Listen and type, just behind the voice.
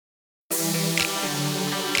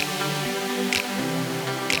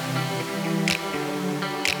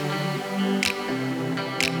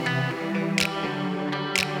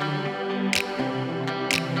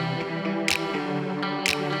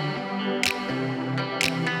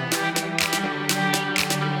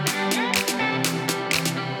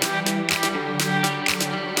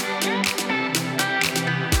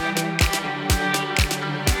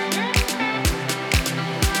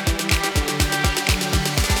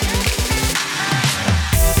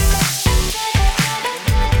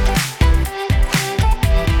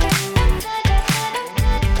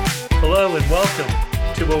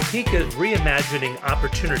OPICA's Reimagining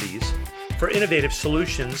Opportunities for Innovative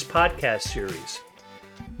Solutions podcast series.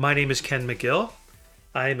 My name is Ken McGill.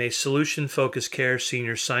 I am a solution-focused care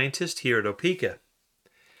senior scientist here at OPICA.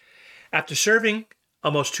 After serving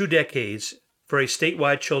almost 2 decades for a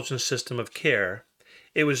statewide children's system of care,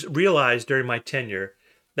 it was realized during my tenure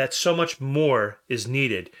that so much more is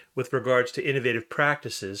needed with regards to innovative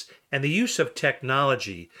practices and the use of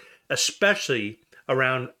technology, especially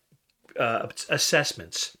around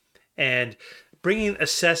assessments and bringing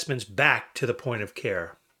assessments back to the point of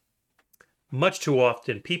care. Much too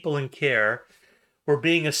often, people in care were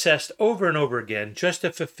being assessed over and over again just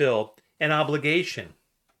to fulfill an obligation.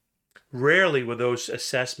 Rarely were those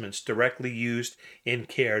assessments directly used in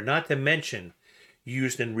care, not to mention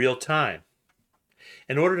used in real time,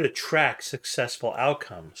 in order to track successful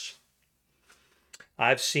outcomes.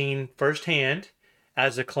 I've seen firsthand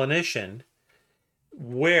as a clinician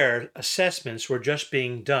where assessments were just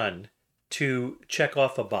being done to check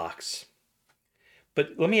off a box.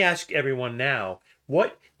 But let me ask everyone now,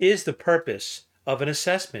 what is the purpose of an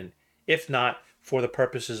assessment, if not for the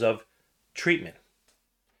purposes of treatment?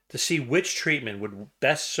 To see which treatment would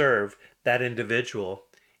best serve that individual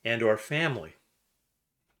and or family.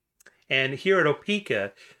 And here at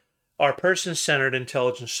OPICA, our person-centered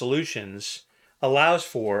intelligence solutions allows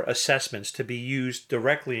for assessments to be used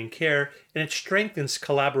directly in care, and it strengthens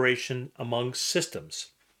collaboration among systems.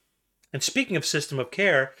 And speaking of system of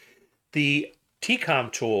care, the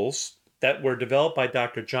TCOM tools that were developed by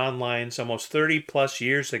Dr. John Lyons almost 30 plus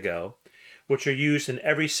years ago, which are used in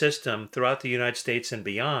every system throughout the United States and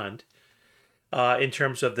beyond, in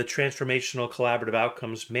terms of the Transformational Collaborative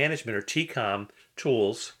Outcomes Management, or TCOM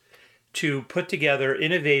tools, to put together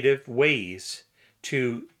innovative ways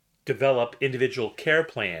to develop individual care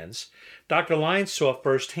plans. Dr. Lyons saw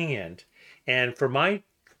firsthand, and for my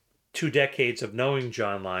 2 decades of knowing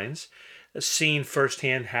John Lyons, seen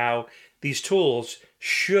firsthand how these tools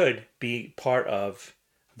should be part of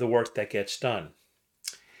the work that gets done.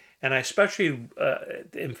 And I especially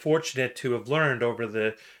am fortunate to have learned over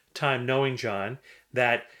the time knowing John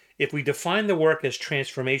that if we define the work as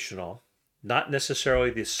transformational, not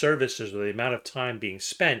necessarily the services or the amount of time being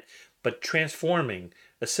spent, but transforming,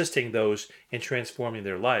 assisting those in transforming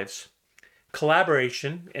their lives.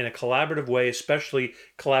 Collaboration in a collaborative way, especially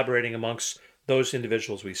collaborating amongst those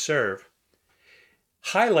individuals we serve.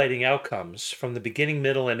 Highlighting outcomes from the beginning,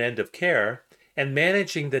 middle, and end of care, and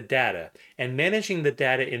managing the data. And managing the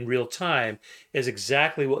data in real time is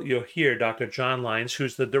exactly what you'll hear Dr. John Lyons,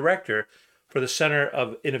 who's the director for the Center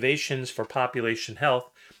of Innovations for Population Health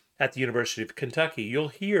at the University of Kentucky. You'll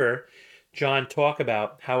hear John talk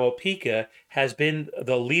about how OPICA has been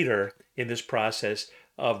the leader in this process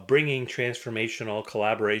of bringing transformational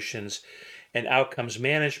collaborations and outcomes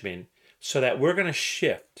management so that we're going to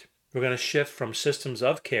shift. We're going to shift from systems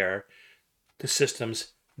of care to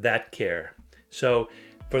systems that care. So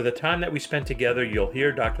for the time that we spent together, you'll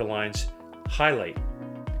hear Dr. Lyons highlight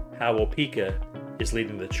how OPICA is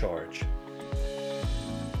leading the charge.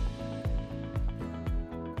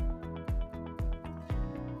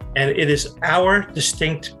 And it is our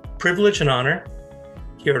distinct privilege and honor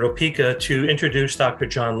here at OPICA to introduce Dr.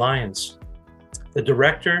 John Lyons, the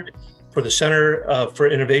director for the Center for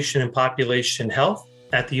Innovation in Population Health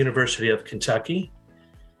at the University of Kentucky.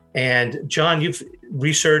 And John, you've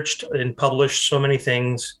researched and published so many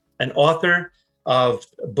things, an author of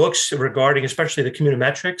books regarding especially the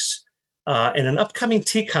Communimetrics, and an upcoming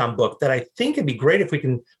TCOM book that I think it'd be great if we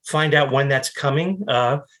can find out when that's coming.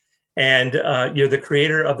 And you're the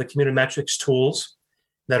creator of the Communimetrics tools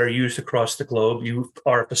that are used across the globe. You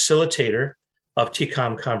are a facilitator of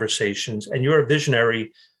TCOM conversations, and you're a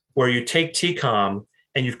visionary where you take TCOM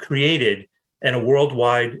and you've created a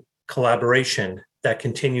worldwide collaboration that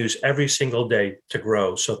continues every single day to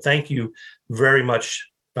grow. So thank you very much,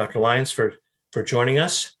 Dr. Lyons, for joining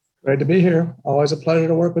us. Great to be here. Always a pleasure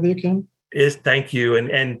to work with you, Ken. Thank you.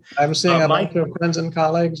 And I'm seeing a bunch of friends and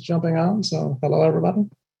colleagues jumping on. So hello, everybody.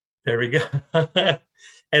 There we go. And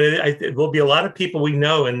it will be a lot of people we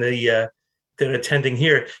know in that are attending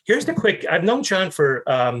here. Here's the quick, I've known John for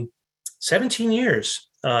 17 years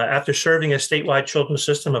after serving a statewide children's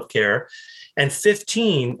system of care, and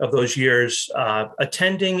 15 of those years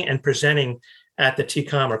attending and presenting at the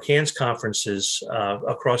TCOM or CANS conferences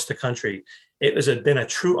across the country. It has been a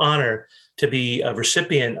true honor to be a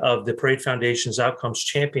recipient of the Parade Foundation's Outcomes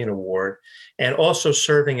Champion Award, and also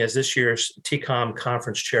serving as this year's TCOM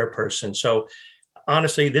Conference chairperson. So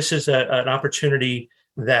honestly, this is an opportunity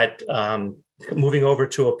that moving over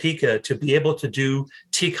to OPICA to be able to do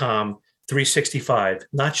TCOM 365,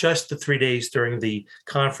 not just the 3 days during the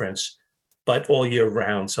conference, but all year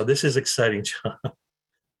round. So this is exciting, John.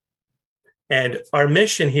 And our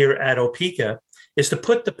mission here at OPICA is to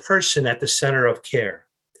put the person at the center of care,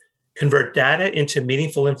 convert data into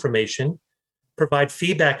meaningful information, provide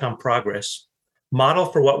feedback on progress, model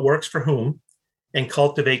for what works for whom, and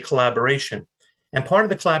cultivate collaboration. And part of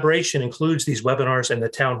the collaboration includes these webinars and the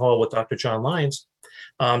town hall with Dr. John Lyons,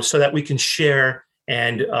 so that we can share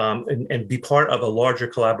and be part of a larger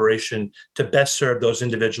collaboration to best serve those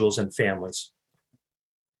individuals and families.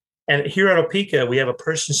 And here at OPICA, we have a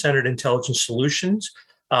person-centered intelligence solutions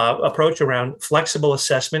approach around flexible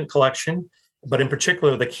assessment collection, but in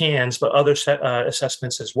particular the CANs, but other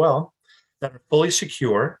assessments as well that are fully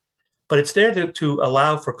secure. But it's there to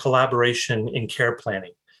allow for collaboration in care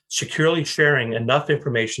planning, securely sharing enough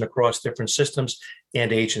information across different systems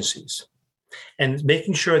and agencies, and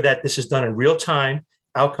making sure that this is done in real time,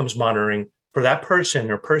 outcomes monitoring for that person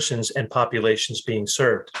or persons and populations being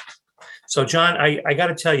served. So, John, I got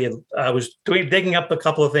to tell you, I was digging up a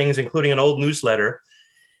couple of things, including an old newsletter.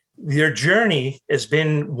 Your journey has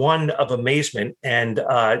been one of amazement, and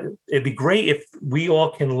it'd be great if we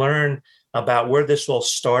all can learn about where this all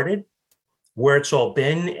started, where it's all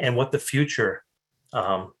been, and what the future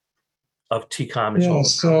of TCOM is all about.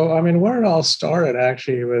 So, I mean, where it all started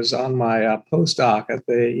actually was on my postdoc at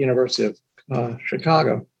the University of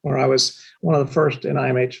Chicago, where I was one of the first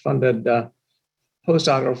NIMH-funded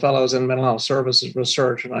postdoctoral fellows in mental health services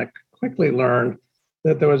research. And I quickly learned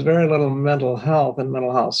that there was very little mental health and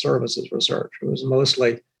mental health services research. It was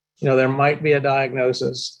mostly, there might be a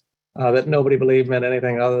diagnosis that nobody believed meant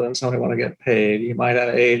anything other than somebody want to get paid. You might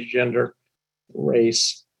have age, gender,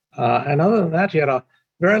 race. And other than that, you had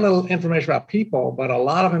very little information about people, but a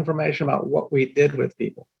lot of information about what we did with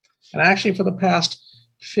people. And actually, for the past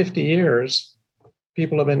 50 years,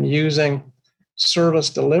 people have been using service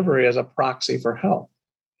delivery as a proxy for health.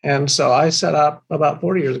 And so I set up about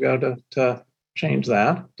 40 years ago to change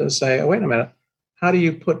that, to say, oh, wait a minute, how do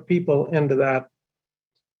you put people into that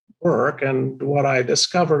work? And what I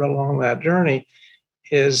discovered along that journey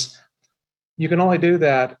is you can only do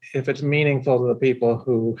that if it's meaningful to the people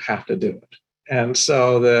who have to do it. And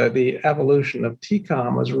so the evolution of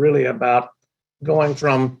TCOM was really about going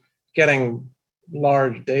from getting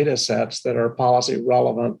large data sets that are policy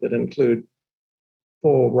relevant, that include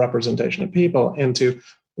full representation of people, into,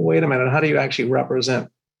 wait a minute, how do you actually represent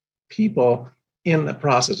people in the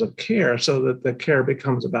process of care so that the care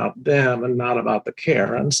becomes about them and not about the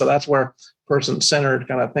care? And so that's where person-centered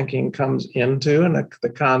kind of thinking comes into, and the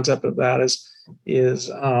concept of that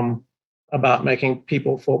is about making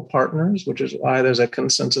people full partners, which is why there's a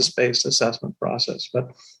consensus-based assessment process.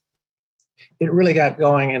 But it really got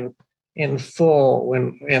going in full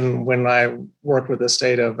when I worked with the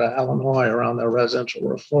state of Illinois around their residential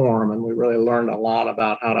reform, and we really learned a lot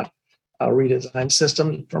about how to redesign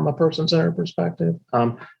systems from a person-centered perspective,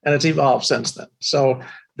 and it's evolved since then. So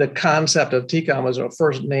the concept of TCOM was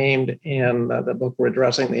first named in the book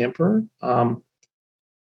Redressing the Emperor, and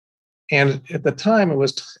at the time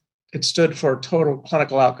it stood for Total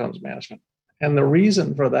Clinical Outcomes Management. And the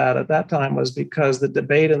reason for that at that time was because the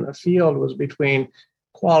debate in the field was between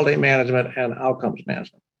quality management and outcomes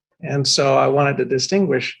management. And so I wanted to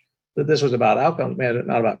distinguish that this was about outcomes management,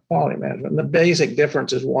 not about quality management. And the basic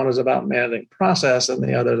difference is one is about managing process and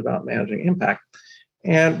the other is about managing impact.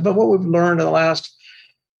 But what we've learned in the last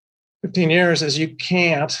 15 years is you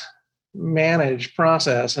can't manage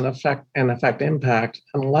process and affect impact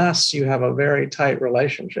unless you have a very tight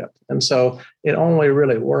relationship. And so it only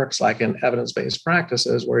really works like in evidence-based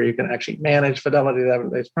practices, where you can actually manage fidelity to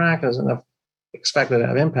evidence-based practice and expect it to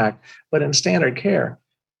have impact. But in standard care,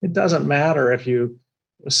 it doesn't matter if you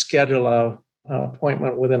schedule an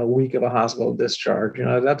appointment within a week of a hospital discharge.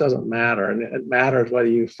 That doesn't matter. And it matters whether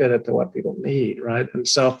you fit it to what people need, right? And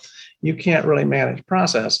so you can't really manage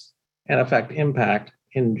process and affect impact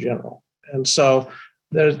in general. And so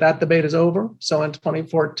that debate is over. So in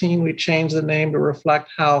 2014, we changed the name to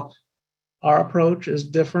reflect how our approach is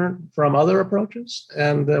different from other approaches.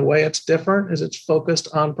 And the way it's different is it's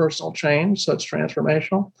focused on personal change, so it's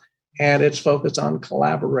transformational, and it's focused on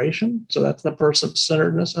collaboration. So that's the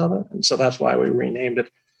person-centeredness of it. And so that's why we renamed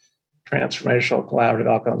it Transformational Collaborative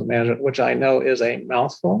Outcomes Management, which I know is a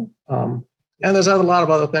mouthful. And there's a lot of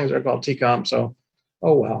other things that are called TCOM. So,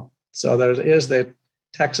 oh well. So there is the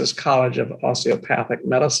Texas College of Osteopathic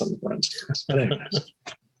Medicine, for instance.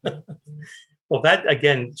 Well, that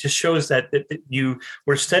again just shows that you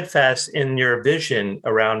were steadfast in your vision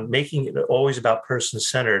around making it always about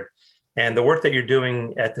person-centered. And the work that you're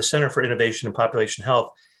doing at the Center for Innovation and Population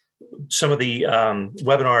Health, some of the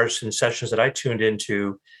webinars and sessions that I tuned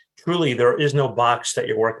into truly there is no box that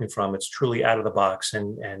you're working from. It's truly out of the box,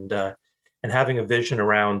 and having a vision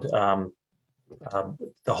around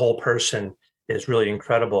the whole person is really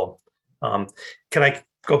incredible. Can I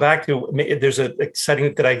go back to, there's a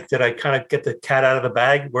exciting, did I kind of get the cat out of the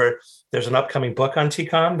bag where there's an upcoming book on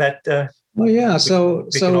TCOM that Well, yeah. So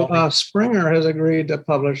we can all Springer has agreed to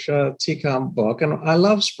publish a TCOM book, and I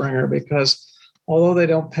love Springer because although they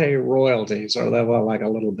don't pay royalties, or they will like a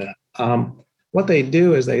little bit, what they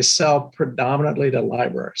do is they sell predominantly to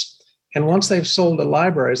libraries. And once they've sold to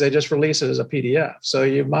libraries, they just release it as a PDF. So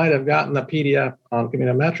you might have gotten the PDF on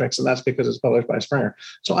Communimetrics, and that's because it's published by Springer.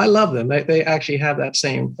 So I love them. They actually have that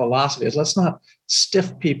same philosophy: is let's not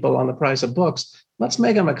stiff people on the price of books. Let's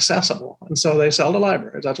make them accessible. And so they sell to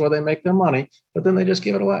libraries. That's where they make their money, but then they just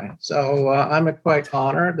give it away. So I'm quite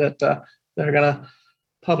honored that they're going to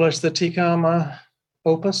publish the TCOM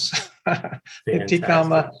opus, the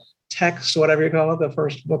TCOM text, whatever you call it, the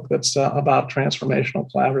first book that's about transformational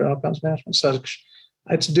collaborative outcomes management. So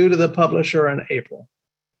it's due to the publisher in April.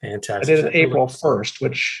 Fantastic. I did it April 1st,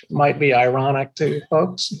 which might be ironic to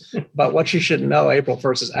folks, but what you should know, April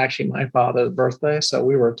 1st is actually my father's birthday. So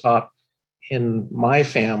we were taught in my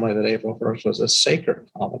family that April 1st was a sacred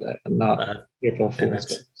holiday and not April Fool's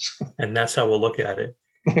Day. And that's how we'll look at it.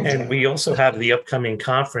 Exactly. And we also have the upcoming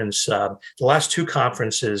conference. The last two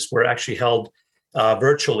conferences were actually held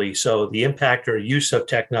virtually. So the impact or use of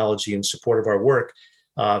technology in support of our work.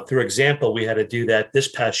 Through example, we had to do that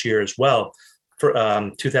this past year as well. For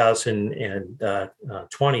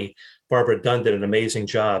 2020, Barbara Dunn did an amazing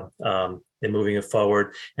job in moving it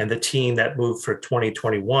forward. And the team that moved for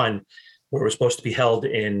 2021, where it was supposed to be held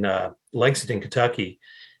in Lexington, Kentucky.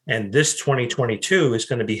 And this 2022 is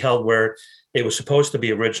going to be held where it was supposed to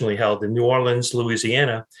be originally held in New Orleans,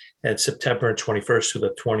 Louisiana, at September 21st to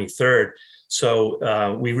the 23rd.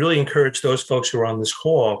 So we really encourage those folks who are on this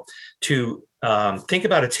call to think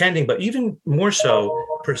about attending, but even more so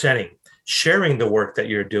presenting, sharing the work that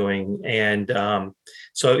you're doing. And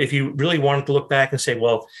so if you really wanted to look back and say,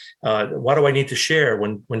 well, what do I need to share?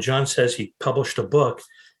 When John says he published a book,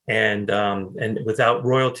 and without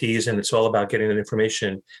royalties, and it's all about getting that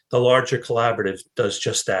information, the larger collaborative does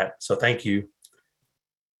just that. So thank you.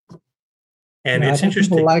 And it's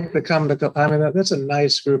interesting. People like to come to, I mean, that's a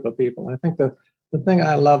nice group of people. I think the thing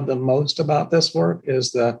I love the most about this work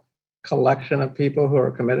is the collection of people who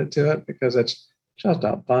are committed to it, because it's just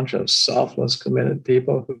a bunch of selfless, committed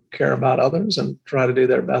people who care about others and try to do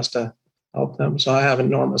their best to help them. So I have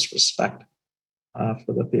enormous respect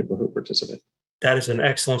for the people who participate. That is an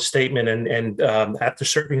excellent statement. And after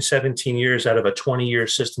serving 17 years out of a 20-year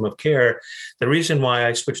system of care, the reason why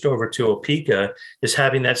I switched over to OPICA is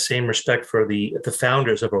having that same respect for the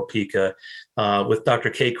founders of OPICA, with Dr.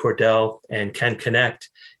 Kay Cordell and Ken Connect,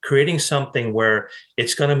 creating something where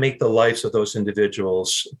it's going to make the lives of those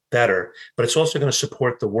individuals better, but it's also going to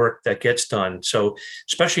support the work that gets done. So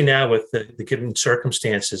especially now with the given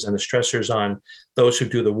circumstances and the stressors on those who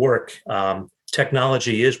do the work,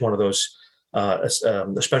 technology is one of those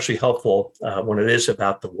especially helpful when it is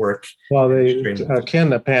about the work. Well, Ken,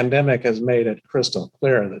 the pandemic has made it crystal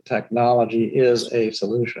clear that technology is a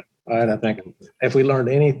solution, right? I think if we learned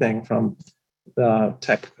anything from the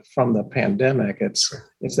pandemic, it's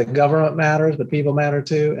the government matters, the people matter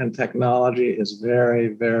too, and technology is very,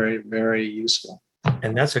 very, very useful.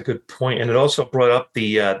 And that's a good point. And it also brought up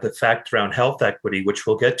the fact around health equity, which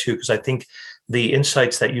we'll get to, because I think the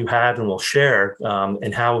insights that you have and will share,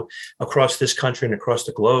 and how across this country and across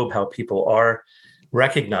the globe, how people are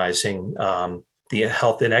recognizing the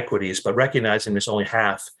health inequities, but recognizing there's only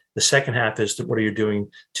half. The second half is what are you doing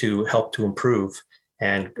to help to improve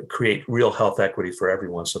and create real health equity for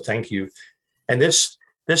everyone. So thank you. And this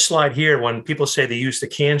slide here, when people say they use the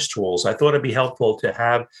CANS tools, I thought it'd be helpful to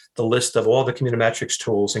have the list of all the Communimetrics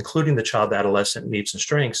tools, including the child adolescent needs and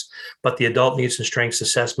strengths, but the adult needs and strengths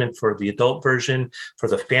assessment for the adult version, for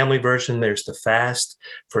the family version, there's the FAST,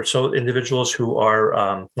 for individuals who are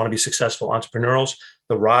want to be successful entrepreneurs,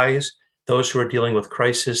 the RISE, those who are dealing with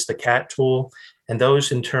crisis, the CAT tool, and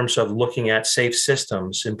those in terms of looking at safe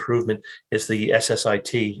systems improvement is the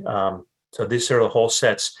SSIT. So these are the whole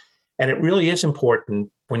sets. And it really is important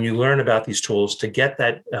when you learn about these tools to get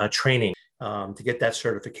that training, to get that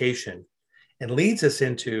certification, and leads us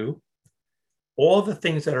into all the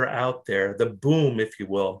things that are out there, the boom, if you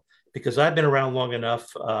will, because I've been around long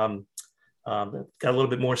enough, got a little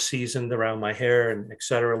bit more seasoned around my hair and et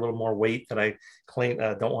cetera, a little more weight that I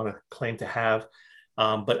don't want to claim to have.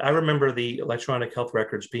 But I remember the electronic health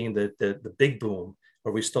records being the big boom,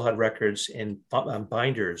 where we still had records in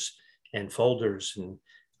binders and folders and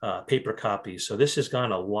paper copies. So this has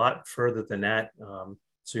gone a lot further than that.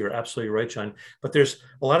 So you're absolutely right, John. But there's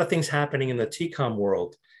a lot of things happening in the TCOM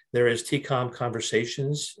world. There is TCOM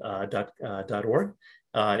Conversations .org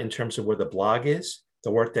in terms of where the blog is,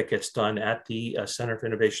 the work that gets done at the Center for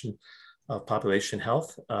Innovation of Population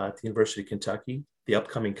Health at the University of Kentucky, the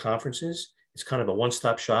upcoming conferences. It's kind of a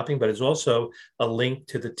one-stop shopping, but it's also a link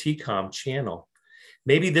to the TCOM channel.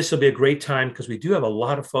 Maybe this will be a great time because we do have a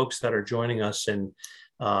lot of folks that are joining us and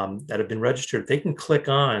that have been registered. They can click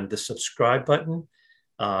on the subscribe button.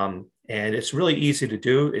 And it's really easy to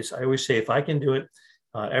do. I always say, if I can do it,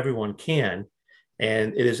 everyone can.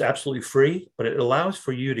 And it is absolutely free, but it allows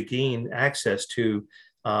for you to gain access to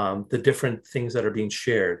the different things that are being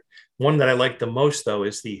shared. One that I like the most, though,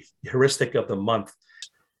 is the heuristic of the month.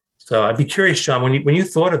 So I'd be curious, John, when you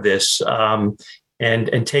thought of this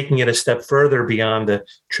and taking it a step further beyond the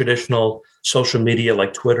traditional social media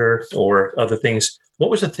like Twitter or other things,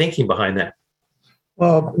 what was the thinking behind that?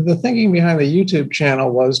 Well, the thinking behind the YouTube channel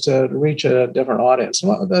was to reach a different audience.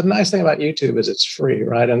 Well, the nice thing about YouTube is it's free,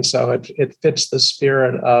 right? And so it fits the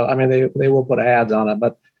spirit of, I mean, they will put ads on it,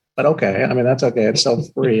 but okay. I mean, that's okay. It's still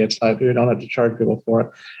free. It's like you don't have to charge people for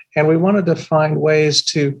it. And we wanted to find ways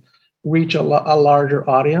to reach a larger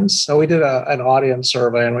audience. So we did an audience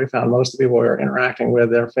survey, and we found most of the people we were interacting with,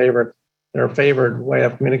 their favorite way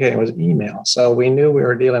of communicating was email. So we knew we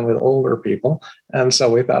were dealing with older people. And so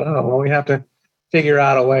we thought, oh, well, we have to figure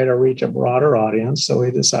out a way to reach a broader audience. So we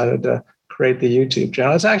decided to create the YouTube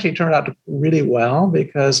channel. It's actually turned out really well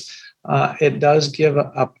because it does give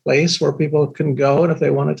a place where people can go. And if they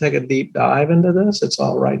want to take a deep dive into this, it's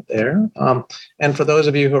all right there. And for those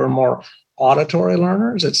of you who are more auditory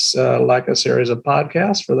learners, it's like a series of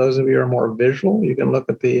podcasts. For those of you who are more visual, you can look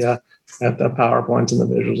at the PowerPoints and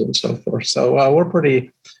the visuals and so forth. So we're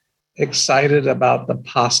pretty excited about the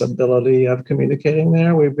possibility of communicating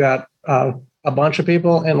there. We've got a bunch of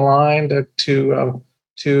people in line to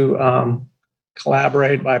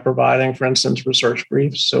collaborate by providing, for instance, research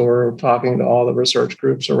briefs. So we're talking to all the research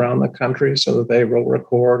groups around the country so that they will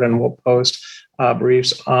record and will post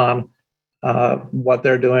briefs on what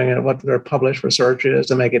they're doing and what their published research is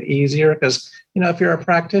to make it easier. Because, if you're a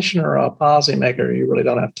practitioner or a policymaker, you really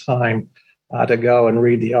don't have time to go and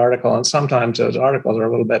read the article. And sometimes those articles are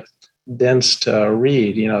a little bit dense to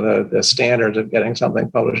read. The standards of getting something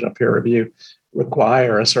published in a peer review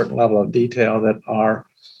require a certain level of detail that are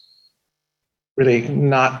really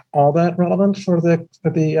not all that relevant for the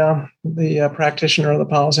practitioner or the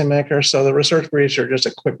policymaker. So the research briefs are just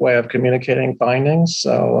a quick way of communicating findings.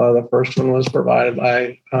 So the first one was provided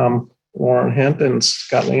by Lauren Hint and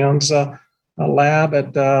Scott Lyons' lab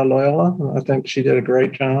at Loyola. I think she did a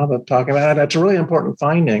great job of talking about it. It's a really important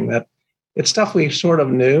finding that it's stuff we sort of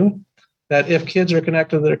knew, that if kids are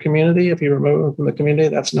connected to their community, if you remove them from the community,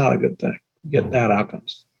 that's not a good thing. You get bad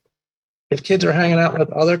outcomes. If kids are hanging out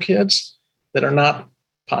with other kids that are not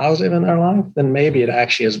positive in their life, then maybe it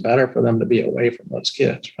actually is better for them to be away from those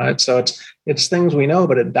kids, right? So it's things we know,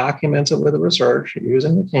 but it documents it with the research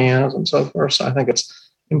using the cans and so forth. So I think it's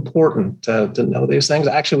important to know these things.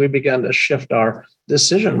 Actually, we began to shift our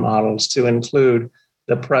decision models to include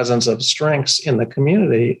the presence of strengths in the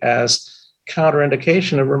community as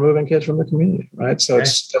counterindication of removing kids from the community, right? So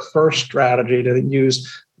It's the first strategy to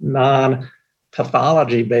use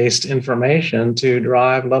non-pathology-based information to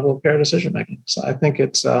drive level of care decision making. So I think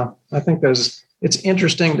it's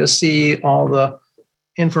interesting to see all the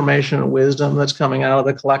information and wisdom that's coming out of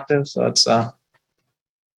the collective. So it's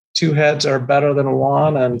 2 heads are better than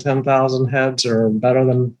 1, and 10,000 heads are better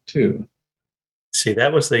than 2. See,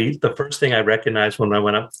 that was the first thing I recognized when I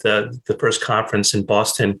went up to the first conference in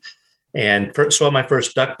Boston and saw my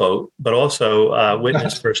first duck boat, but also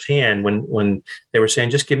witnessed firsthand when they were saying,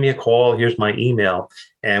 just give me a call, here's my email.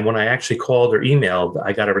 And when I actually called or emailed,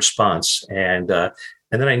 I got a response. And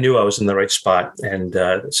then I knew I was in the right spot. And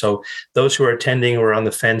so those who are attending or on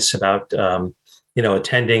the fence about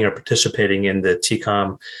attending or participating in the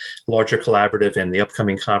TCOM larger collaborative and the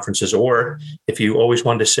upcoming conferences, or if you always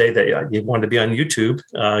wanted to say that you wanted to be on YouTube,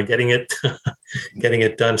 getting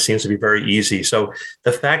it done seems to be very easy. So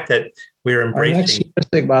the fact that we're embracing. Our next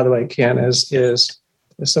heuristic, by the way, Ken, is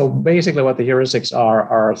so basically what the heuristics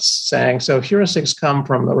are saying. So heuristics come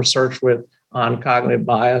from the research on cognitive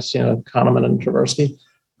bias, Kahneman and Tversky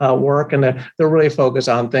work, and they're really focused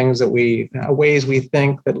on things that ways we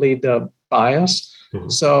think that lead to bias. Mm-hmm.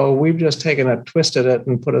 So we've just twisted it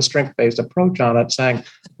and put a strength-based approach on it, saying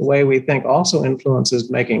the way we think also influences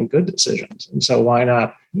making good decisions. And so why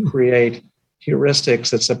not create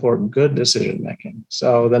heuristics that support good decision making?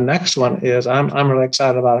 So the next one is I'm really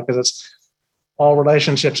excited about it because it's all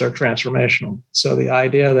relationships are transformational. So the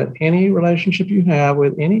idea that any relationship you have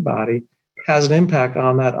with anybody has an impact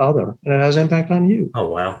on that other, and it has an impact on you. Oh,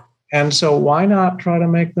 wow. And so why not try to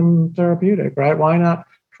make them therapeutic, right? Why not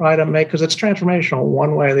try to make, because it's transformational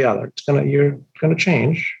one way or the other. You're going to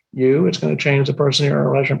change you. It's going to change the person you're in a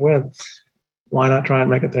relationship with. Why not try and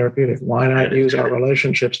make it therapeutic? Why not use our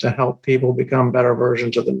relationships to help people become better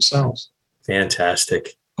versions of themselves?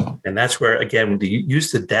 Fantastic. And that's where, again, you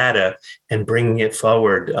use the data and bringing it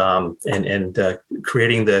forward and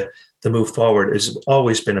creating the move forward has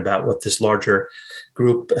always been about what this larger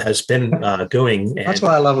group has been doing. And that's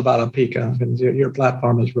what I love about Opeka. Your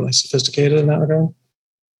platform is really sophisticated in that regard.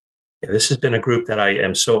 This has been a group that I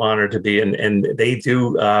am so honored to be in, and they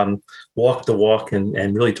do walk the walk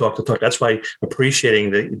and really talk the talk. That's why I'm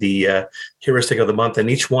appreciating the heuristic of the month, and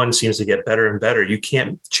each one seems to get better and better. You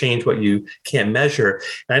can't change what you can't measure.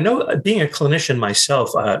 And I know, being a clinician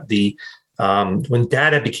myself, when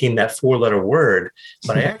data became that 4-letter word,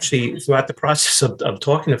 but I actually, throughout the process of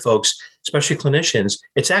talking to folks, especially clinicians,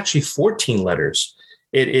 it's actually 14 letters.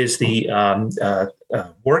 It is the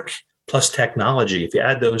work plus technology. If you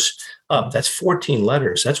add those up, that's 14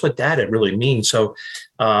 letters. That's what data really means. So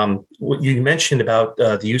what you mentioned about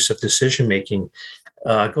the use of decision-making,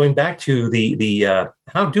 going back to the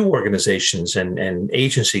how do organizations and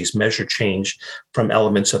agencies measure change from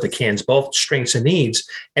elements of the CANs, both strengths and needs?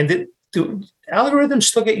 And do algorithms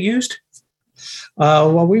still get used?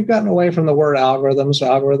 Well, we've gotten away from the word algorithms.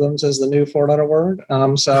 Algorithms is the new 4-letter word.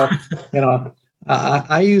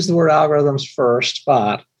 I use the word algorithms first,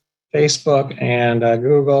 but Facebook and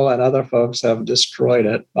Google and other folks have destroyed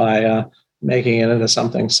it by making it into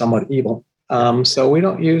something somewhat evil. So we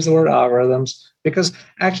don't use the word algorithms, because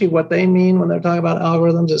actually what they mean when they're talking about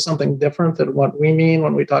algorithms is something different than what we mean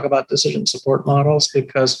when we talk about decision support models,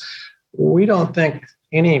 because we don't think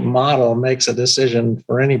any model makes a decision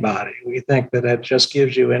for anybody. We think that it just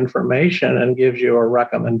gives you information and gives you a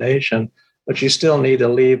recommendation, but you still need to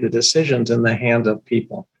leave the decisions in the hands of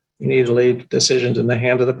people. You need to leave decisions in the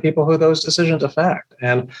hands of the people who those decisions affect.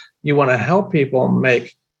 And you want to help people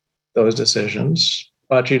make those decisions,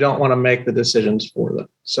 but you don't want to make the decisions for them.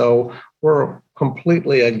 So we're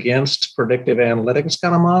completely against predictive analytics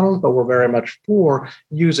kind of models, but we're very much for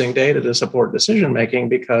using data to support decision-making,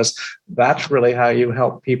 because that's really how you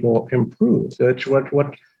help people improve. It's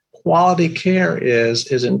what quality care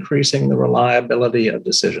is increasing the reliability of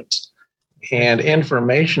decisions. And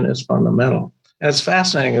information is fundamental. And it's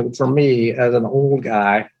fascinating for me as an old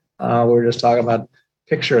guy. We were just talking about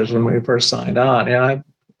pictures when we first signed on. And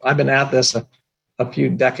I've been at this a few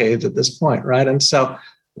decades at this point, right? And so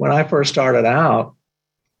when I first started out,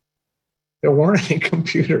 there weren't any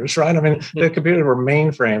computers, right? I mean, the computers were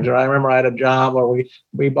mainframes. Right? I remember I had a job where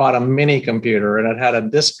we bought a mini computer, and it had a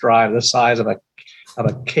disk drive the size of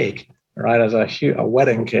a cake, right, as a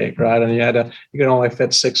wedding cake, right? And you could only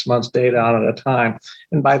fit 6 months data on at a time.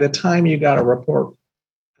 And by the time you got a report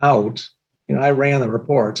out, I ran the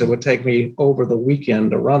reports. It would take me over the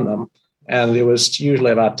weekend to run them, and it was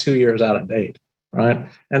usually about 2 years out of date, right?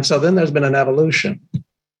 And so then there's been an evolution,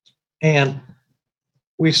 and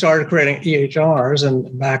we started creating EHRs,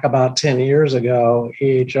 and back about 10 years ago,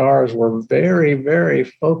 EHRs were very, very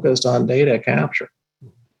focused on data capture.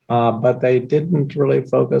 But they didn't really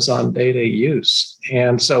focus on data use.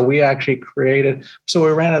 And so we actually we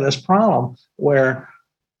ran into this problem where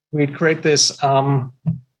we'd create this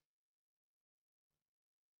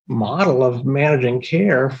model of managing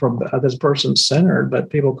care from this person-centered, but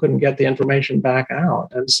people couldn't get the information back out.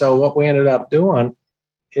 And so what we ended up doing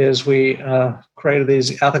is we created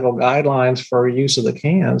these ethical guidelines for use of the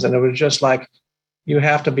CANs. And it was just like, you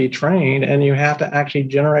have to be trained and you have to actually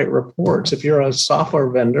generate reports. If you're a software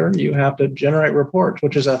vendor, you have to generate reports,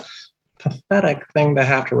 which is a pathetic thing to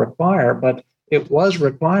have to require, but it was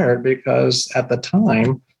required because at the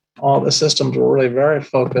time, all the systems were really very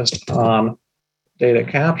focused on data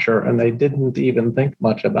capture, and they didn't even think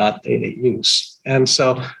much about data use. And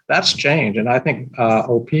so that's changed. And I think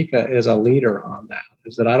Opeka is a leader on that,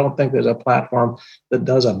 is that I don't think there's a platform that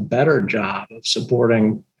does a better job of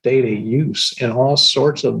supporting data use in all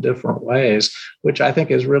sorts of different ways, which I think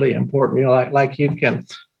is really important. Like you can,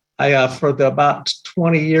 for about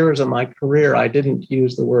 20 years of my career, I didn't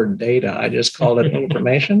use the word data. I just called it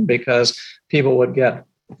information because people would get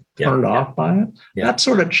turned off by it. Yeah. That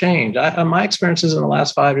sort of changed. My experiences in the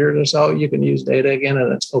last 5 years or so, you can use data again,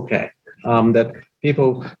 and it's okay. That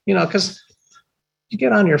people, because you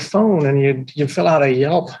get on your phone and you fill out a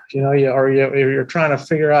Yelp, you're trying to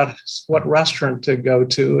figure out what restaurant to go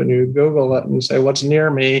to, and you Google it and say what's near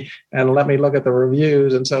me and let me look at the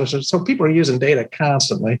reviews. And so people are using data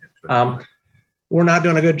constantly. We're not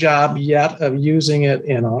doing a good job yet of using it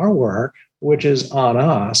in our work, which is on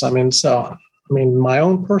us. My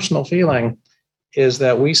own personal feeling is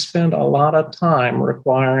that we spend a lot of time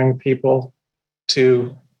requiring people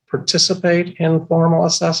to participate in formal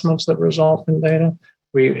assessments that result in data.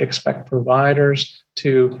 We expect providers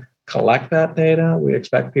to collect that data. We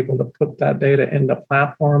expect people to put that data into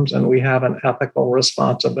platforms, and we have an ethical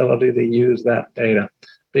responsibility to use that data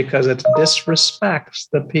because it disrespects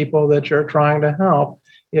the people that you're trying to help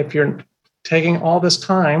if you're taking all this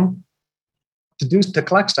time to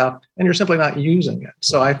collect stuff and you're simply not using it.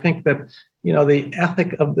 So I think that the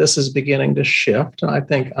ethic of this is beginning to shift, and I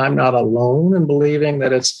think I'm not alone in believing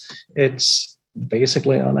that it's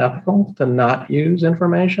basically unethical to not use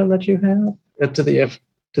information that you have to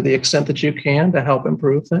the extent that you can to help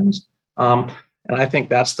improve things. And I think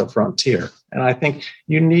that's the frontier. And I think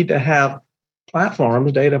you need to have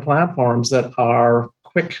data platforms that are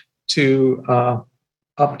quick to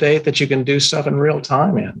update, that you can do stuff in real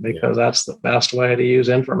time in, because that's the best way to use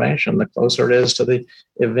information. The closer it is to the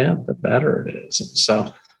event, the better it is.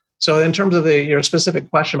 And so in terms of your specific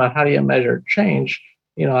question about how do you measure change,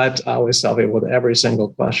 I always tell people with every single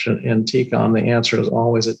question in TCOM, the answer is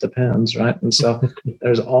always it depends, right? And so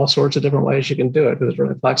there's all sorts of different ways you can do it because it's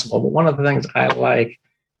really flexible. But one of the things I like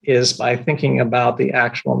is by thinking about the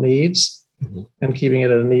actual needs and keeping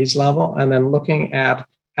it at a needs level, and then looking at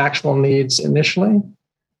actual needs initially,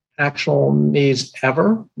 actual needs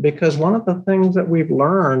ever, because one of the things that we've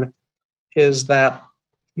learned is that,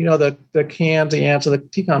 the CANs, the ANSA, the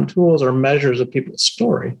TCOM tools are measures of people's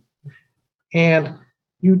story. And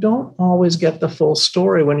you don't always get the full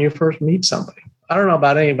story when you first meet somebody. I don't know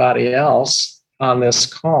about anybody else on this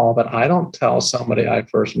call, but I don't tell somebody I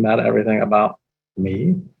first met everything about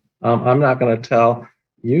me. I'm not going to tell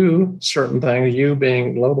you certain things, you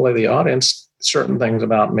being globally the audience, certain things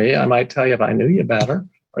about me. I might tell you if I knew you better,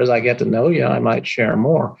 or as I get to know you, I might share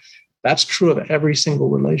more. That's true of every single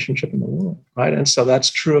relationship in the world, right? And so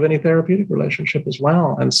that's true of any therapeutic relationship as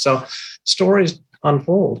well. And so stories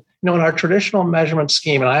unfold. In our traditional measurement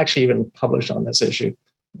scheme, and I actually even published on this issue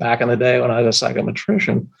back in the day when I was a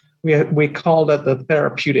psychometrician, we called it the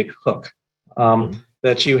therapeutic hook,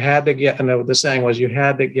 that you had to get, and the saying was you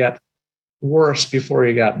had to get worse before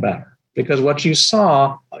you got better. Because what you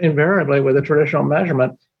saw invariably with a traditional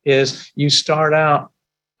measurement is you start out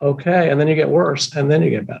okay, and then you get worse, and then you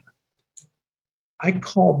get better. I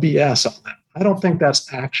call BS on that. I don't think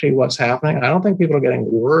that's actually what's happening. I don't think people are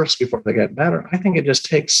getting worse before they get better. I think it just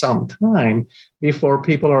takes some time before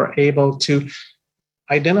people are able to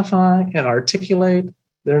identify and articulate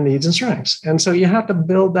their needs and strengths. And so you have to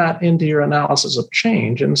build that into your analysis of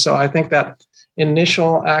change. And so I think that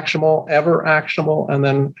initial actionable, ever actionable, and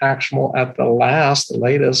then actionable at the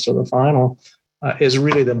latest, or the final, is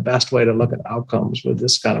really the best way to look at outcomes with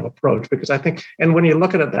this kind of approach. Because I think, and when you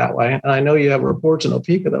look at it that way, and I know you have reports in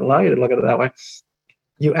OPICA that allow you to look at it that way,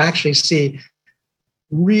 you actually see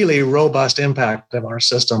really robust impact of our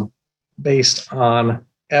system based on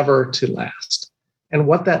ever to last. And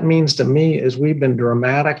what that means to me is we've been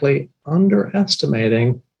dramatically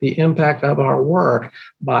underestimating the impact of our work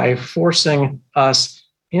by forcing us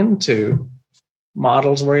into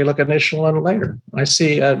models where you look at initial and later. I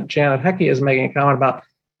see Janet Hecky is making a comment about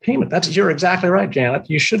payment. You're exactly right, Janet.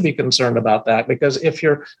 You should be concerned about that, because if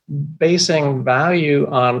you're basing value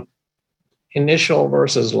on initial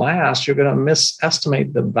versus last, you're going to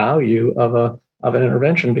misestimate the value of an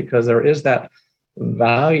intervention, because there is that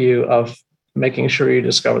value of making sure you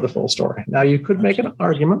discover the full story. Now, you could make an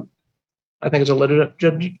argument, I think it's a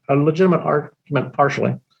legitimate argument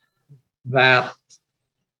partially, that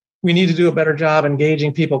we need to do a better job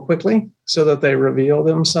engaging people quickly so that they reveal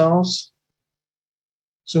themselves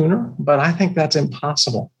sooner. But I think that's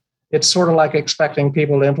impossible. It's sort of like expecting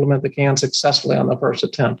people to implement the CAN successfully on the first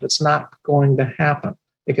attempt. It's not going to happen.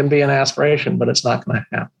 It can be an aspiration, but it's not going to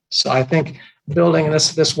happen. So I think building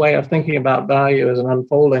this way of thinking about value as an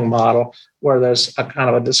unfolding model where there's a kind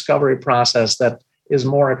of a discovery process that is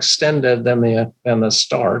more extended than the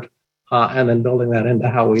start, and then building that into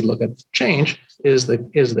how we look at change is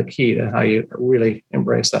the key to how you really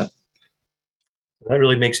embrace that. That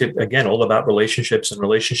really makes it, again, all about relationships, and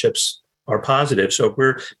relationships are positive. So if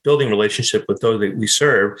we're building relationship with those that we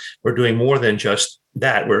serve, we're doing more than just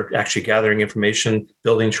that. We're actually gathering information,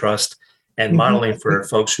 building trust, and modeling for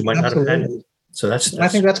folks who might Absolutely. not have had it. So that's I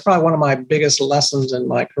think that's probably one of my biggest lessons in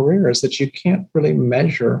my career, is that you can't really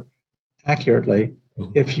measure accurately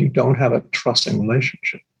if you don't have a trusting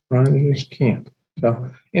relationship, right? You just can't. So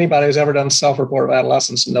anybody who's ever done self-report of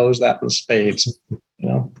adolescence knows that in spades.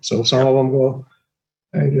 So some of them will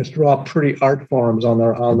just draw pretty art forms on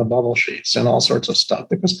the bubble sheets and all sorts of stuff,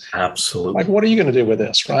 because absolutely, like, what are you going to do with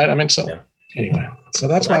this, right? I mean, so Anyway, so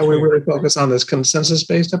that's why we really focus on this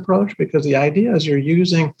consensus-based approach, because the idea is you're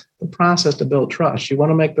using the process to build trust. You want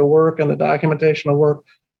to make the work and the documentation of work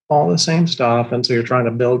all the same stuff, and so you're trying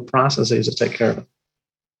to build processes to take care of it.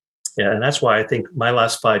 Yeah, and that's why I think my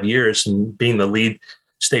last 5 years and being the lead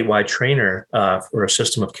statewide trainer for a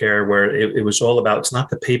system of care where it was all about, it's not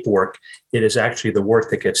the paperwork, it is actually the work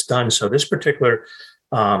that gets done. So this particular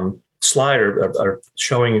slide are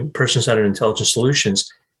showing person-centered intelligent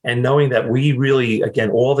solutions, and knowing that we really, again,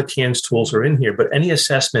 all the CANS tools are in here, but any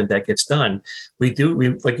assessment that gets done, we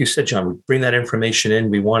like you said, John, we bring that information in,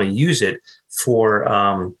 we want to use it for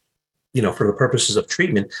for the purposes of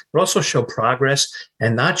treatment, but also show progress,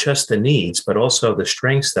 and not just the needs, but also the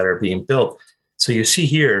strengths that are being built. So you see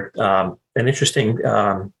here an interesting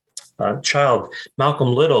child,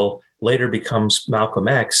 Malcolm Little, later becomes Malcolm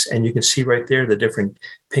X, and you can see right there the different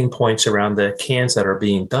ping points around the CANs that are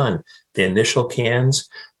being done. The initial CANs,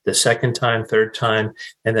 the second time, third time,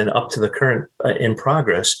 and then up to the current in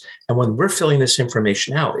progress. And when we're filling this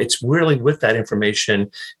information out, it's really with that information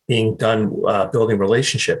being done, building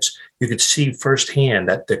relationships. You could see firsthand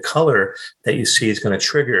that the color that you see is going to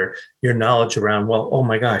trigger your knowledge around, well, oh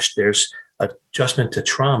my gosh, there's adjustment to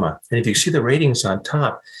trauma. And if you see the ratings on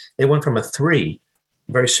top, they went from a 3,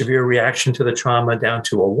 very severe reaction to the trauma, down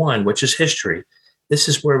to a 1, which is history. This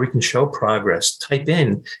is where we can show progress, type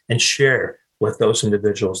in and share with those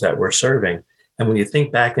individuals that we're serving. And when you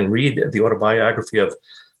think back and read the autobiography of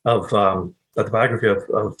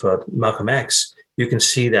Malcolm X, you can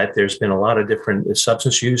see that there's been a lot of different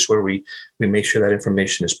substance use where we make sure that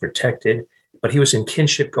information is protected. But he was in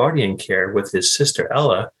kinship guardian care with his sister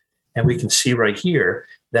Ella, and we can see right here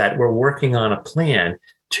that we're working on a plan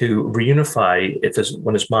to reunify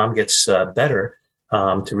when his mom gets better,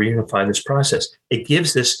 to reunify this process. It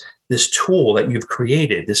gives this tool that you've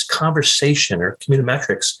created, this conversation or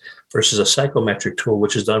Communimetrics versus a psychometric tool,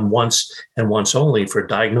 which is done once and once only for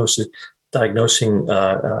diagnosing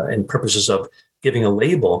and purposes of giving a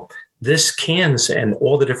label. This CANS and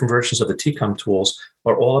all the different versions of the TCOM tools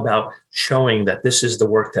are all about showing that this is the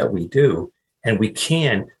work that we do, and we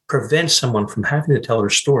can prevent someone from having to tell their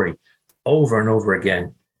story over and over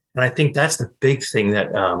again. And I think that's the big thing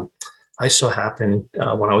that I saw happen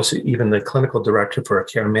when I was even the clinical director for a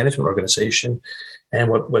care management organization. And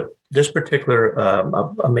what this particular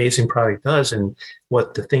amazing product does, and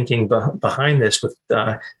what the thinking behind this with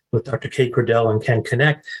Dr. Kate Cordell and Ken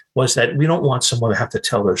Connect, was that we don't want someone to have to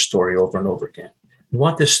tell their story over and over again. We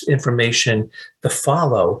want this information to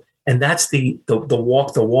follow. And that's the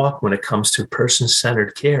walk the walk when it comes to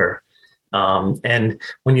person-centered care. And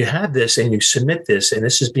when you have this and you submit this, and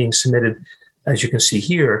this is being submitted, as you can see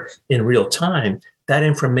here, in real time, that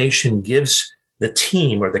information gives the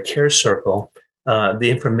team or the care circle the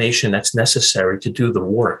information that's necessary to do the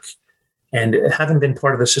work. And having been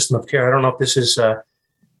part of the system of care, I don't know if this is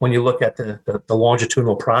when you look at the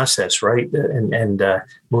longitudinal process, right, and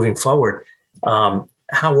moving forward,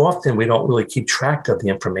 how often we don't really keep track of the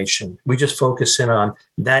information. We just focus in on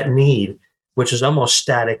that need, which is almost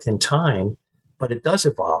static in time, but it does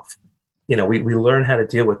evolve. We learn how to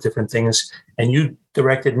deal with different things. And you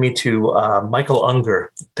directed me to Michael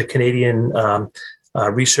Unger, the Canadian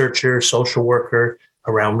researcher, social worker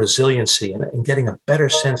around resiliency, and getting a better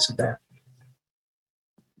sense of that.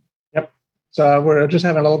 Yep. So we're just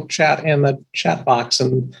having a little chat in the chat box,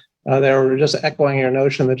 and they were just echoing your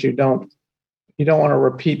notion that you don't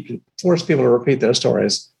want to force people to repeat their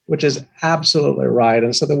stories, which is absolutely right.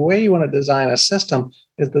 And so the way you want to design a system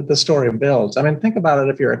is that the story builds. I mean, think about it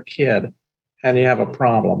if you're a kid and you have a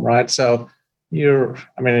problem, right? So you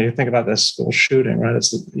think about this school shooting, right?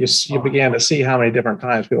 You began to see how many different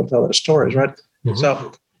times people tell their stories, right? Mm-hmm.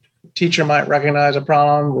 So teacher might recognize a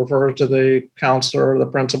problem, refers to the counselor or the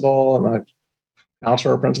principal, and the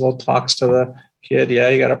counselor or principal talks to the kid. Yeah,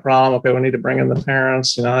 you got a problem. Okay, we need to bring in the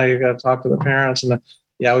parents. You got to talk to the parents. And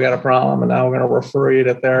yeah, we got a problem. And now we're going to refer you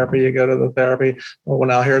to therapy. You go to the therapy. Well,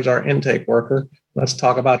 now here's our intake worker. Let's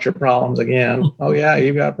talk about your problems again. Oh yeah,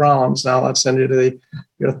 you've got problems. Now let's send you to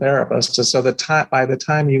your therapist. So by the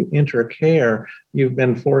time you enter care, you've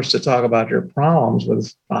been forced to talk about your problems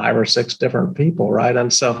with 5 or 6 different people, right?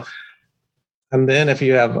 And then if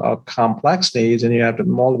you have complex needs and you have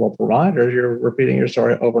multiple providers, you're repeating your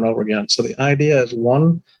story over and over again. So the idea is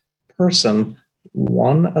one person,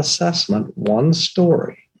 one assessment, one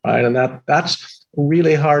story, right? And that's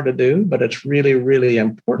really hard to do, but it's really, really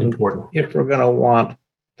important if we're going to want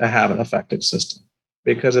to have an effective system,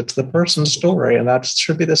 because it's the person's story, and that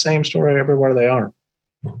should be the same story everywhere they are.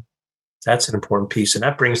 That's an important piece. And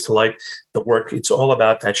that brings to light the work. It's all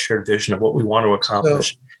about that shared vision of what we want to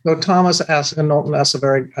accomplish. So Thomas asked, and Knowlton asked a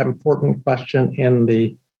very important question in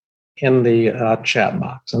the chat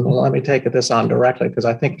box. And let me take this on directly, because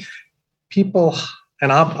I think people,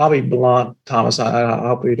 and I'll be blunt, Thomas, I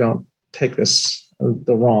hope you don't take this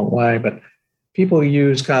the wrong way, but people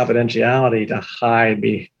use confidentiality to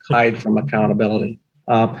hide from accountability.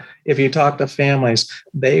 If you talk to families,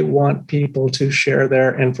 they want people to share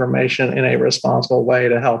their information in a responsible way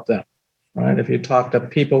to help them, right? If you talk to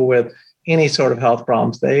people with any sort of health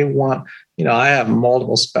problems, they want, I have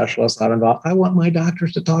multiple specialists I'm involved. I want my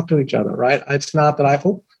doctors to talk to each other, right? It's not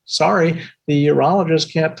that sorry, the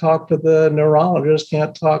urologist can't talk to the neurologist,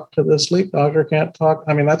 can't talk to the sleep doctor, can't talk.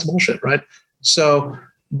 I mean, that's bullshit, right? So,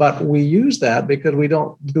 but we use that because we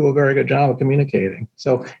don't do a very good job of communicating.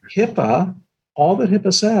 So HIPAA, all that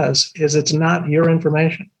HIPAA says is it's not your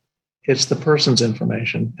information. It's the person's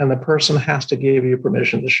information, and the person has to give you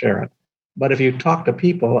permission to share it. But if you talk to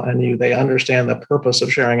people and they understand the purpose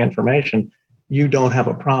of sharing information, you don't have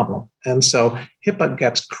a problem. And so HIPAA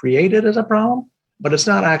gets created as a problem, but it's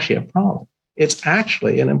not actually a problem. It's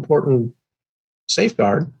actually an important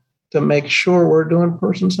safeguard to make sure we're doing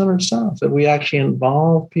person-centered stuff, that we actually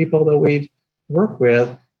involve people that we work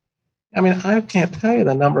with. I mean, I can't tell you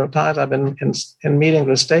the number of times I've been in meetings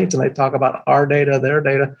with states and they talk about our data, their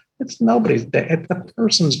data. It's nobody's data. It's the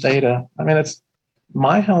person's data. I mean, it's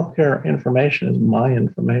my healthcare information is my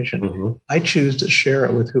information. Mm-hmm. I choose to share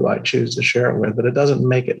it with who I choose to share it with, but it doesn't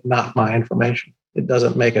make it not my information. It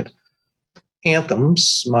doesn't make it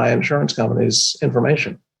Anthem's, my insurance company's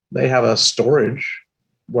information. They have a storage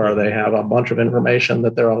where they have a bunch of information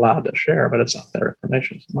that they're allowed to share, but it's not their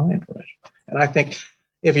information, it's my information. And I think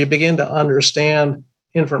if you begin to understand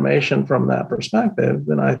information from that perspective,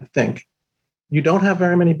 then I think you don't have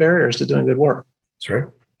very many barriers to doing good work. That's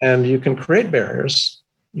right. And you can create barriers.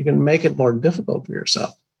 You can make it more difficult for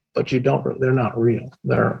yourself, but they're not real.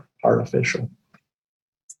 They're artificial.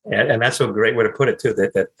 And that's a great way to put it, too,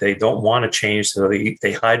 that they don't want to change, so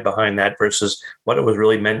they hide behind that versus what it was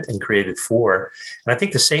really meant and created for. And I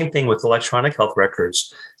think the same thing with electronic health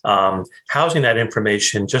records. Housing that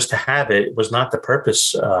information just to have it was not the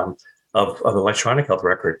purpose of electronic health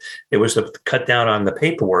record. It was to cut down on the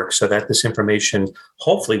paperwork so that this information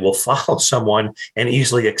hopefully will follow someone and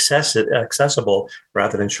easily accessible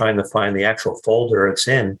rather than trying to find the actual folder it's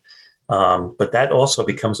in. But that also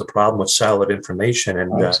becomes a problem with siloed information.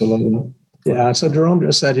 And absolutely. Yeah. So Jerome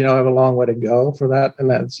just said, I have a long way to go for that.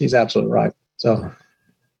 And he's absolutely right. So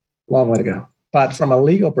long way to go. But from a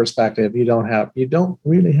legal perspective, you don't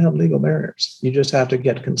really have legal barriers. You just have to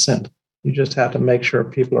get consent. You just have to make sure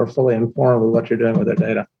people are fully informed of what you're doing with their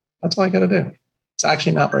data. That's all you got to do. It's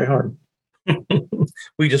actually not very hard.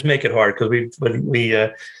 We just make it hard because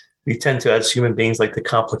we tend to, as human beings, like to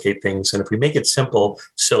complicate things. And if we make it simple,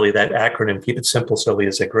 silly, that acronym, keep it simple, silly,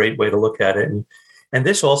 is a great way to look at it. And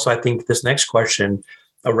this also, I think, this next question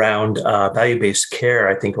around value-based care,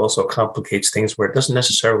 I think also complicates things where it doesn't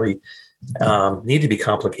necessarily need to be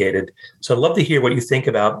complicated. So I'd love to hear what you think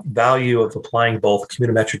about value of applying both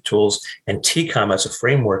Communimetric tools and TCOM as a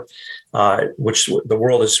framework, which the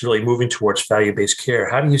world is really moving towards value-based care.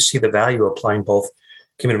 How do you see the value of applying both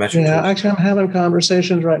Communimetric tools? Actually, I'm having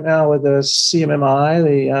conversations right now with the CMMI,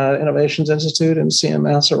 the Innovations Institute, and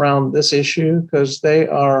CMS around this issue because they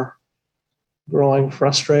are growing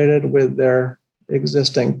frustrated with their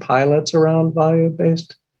existing pilots around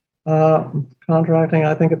value-based contracting.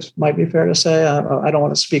 I think it might be fair to say, I don't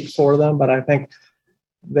want to speak for them, but I think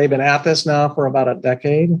they've been at this now for about a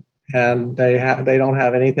decade, and they don't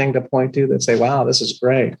have anything to point to that say, wow, this is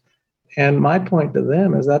great. And my point to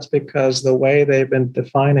them is that's because the way they've been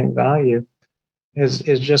defining value is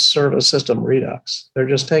just service system redux. They're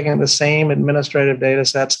just taking the same administrative data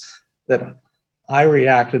sets that I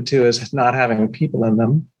reacted to as not having people in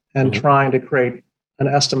them and trying to create an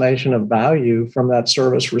estimation of value from that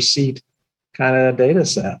service receipt kind of data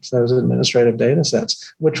sets, those administrative data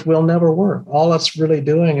sets, which will never work. All it's really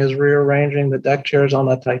doing is rearranging the deck chairs on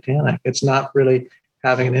the Titanic. It's not really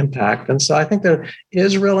having an impact. And so I think there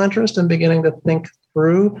is real interest in beginning to think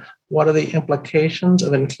through what are the implications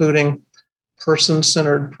of including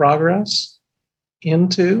person-centered progress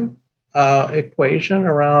into equation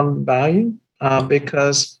around value,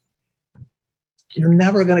 because you're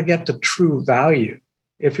never going to get to true value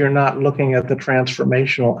if you're not looking at the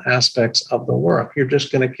transformational aspects of the work. You're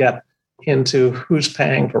just going to get into who's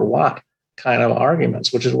paying for what kind of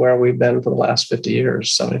arguments, which is where we've been for the last 50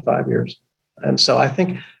 years, 75 years. And so I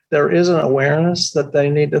think there is an awareness that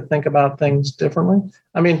they need to think about things differently.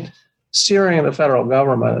 I mean, steering the federal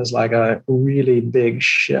government is like a really big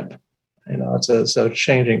ship. So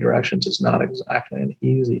changing directions is not exactly an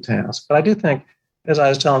easy task. But I do think, as I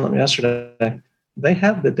was telling them yesterday, they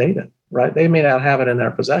have the data, right? They may not have it in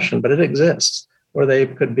their possession, but it exists, where they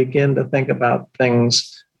could begin to think about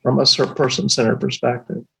things from a person-centered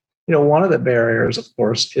perspective. One of the barriers, of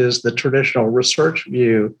course, is the traditional research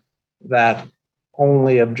view that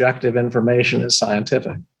only objective information is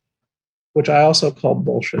scientific, which I also call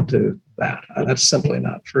bullshit to that. That's simply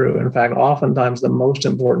not true. In fact, oftentimes the most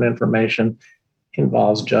important information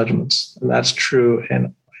involves judgments, and that's true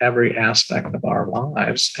in every aspect of our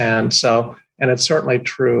lives. And it's certainly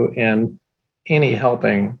true in any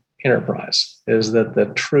helping enterprise, is that the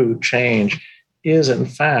true change is in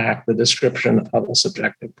fact the description of a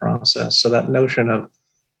subjective process. So that notion of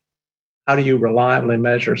how do you reliably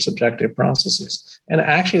measure subjective processes? And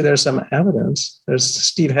actually, there's some evidence.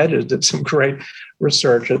 Steve Hedges did some great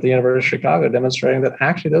research at the University of Chicago demonstrating that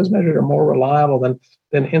actually those measures are more reliable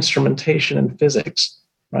than instrumentation in physics,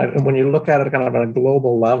 right? And when you look at it kind of on a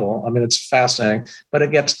global level, I mean, it's fascinating, but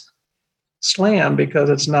it gets slammed because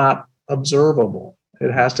it's not observable.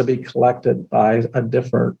 It has to be collected by a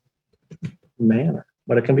different manner,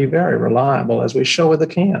 but it can be very reliable, as we show with the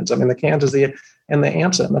cans. I mean, the cans and the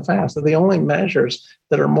ANSA and the FAST are the only measures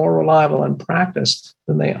that are more reliable in practice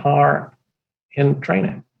than they are in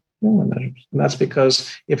training. And that's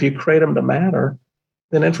because if you create them to matter,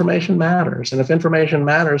 then information matters. And if information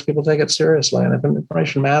matters, people take it seriously. And if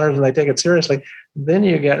information matters and they take it seriously, then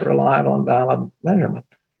you get reliable and valid measurement.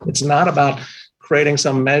 It's not about creating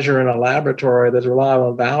some measure in a laboratory that's reliable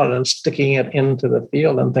and valid and sticking it into the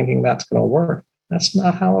field and thinking that's going to work. That's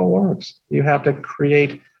not how it works. You have to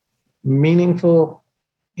create meaningful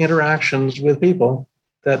interactions with people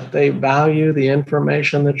that they value the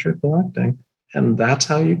information that you're collecting. And that's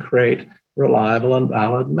how you create reliable and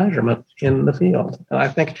valid measurement in the field. And I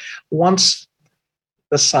think once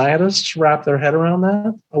the scientists wrap their head around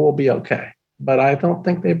that, we'll be okay. But I don't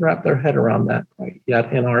think they've wrapped their head around that quite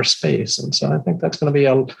yet in our space. And so I think that's going to be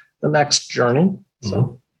the next journey.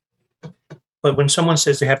 So. But when someone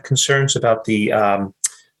says they have concerns about the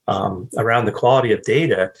around the quality of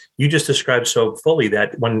data, you just described so fully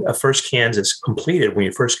that when a first CANS is completed, when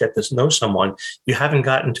you first get to know someone, you haven't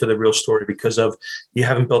gotten to the real story because you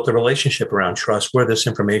haven't built a relationship around trust, where this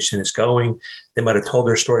information is going. They might have told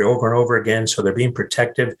their story over and over again, so they're being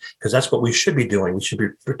protective, because that's what we should be doing. We should be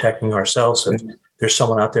protecting ourselves if there's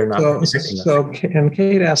someone out there not protecting us. And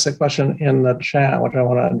Kate asked a question in the chat, which I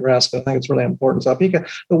want to address, but I think it's really important. So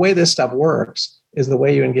the way this stuff works is the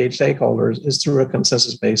way you engage stakeholders is through a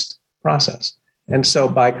consensus-based process. And so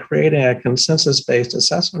by creating a consensus-based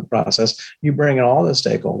assessment process, you bring in all the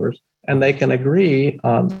stakeholders and they can agree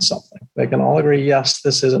on something. They can all agree, yes,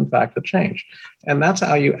 this is in fact a change. And that's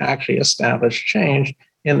how you actually establish change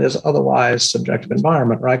in this otherwise subjective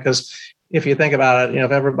environment, right? Because if you think about it,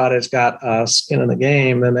 if everybody's got skin in the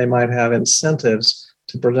game, then they might have incentives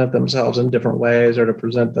to present themselves in different ways or to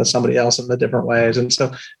present somebody else in the different ways. And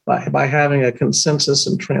so by having a consensus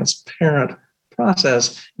and transparent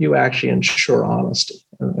process, you actually ensure honesty.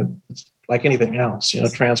 It's like anything else,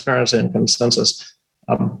 transparency and consensus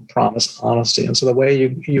promise honesty. And so the way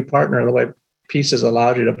you partner, the way Pieces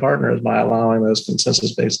allows you to partner is by allowing those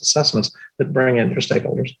consensus-based assessments that bring in your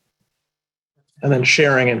stakeholders and then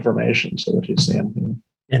sharing information so that you see them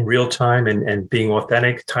in real time and being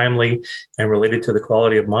authentic, timely, and related to the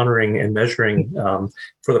quality of monitoring and measuring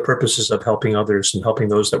for the purposes of helping others and helping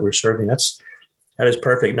those that we're serving. That is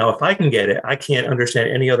perfect. Now, if I can get it, I can't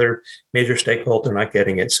understand any other major stakeholder not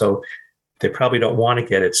getting it. So they probably don't want to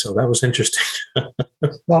get it. So that was interesting.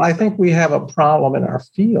 Well, I think we have a problem in our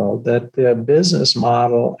field that the business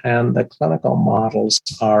model and the clinical models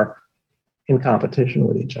are in competition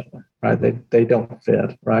with each other, right? They don't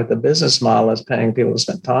fit, right? The business model is paying people to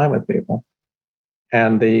spend time with people,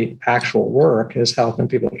 and the actual work is helping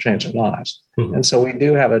people change their lives. Mm-hmm. And so we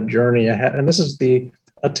do have a journey ahead. And this is the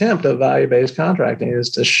attempt of value-based contracting, is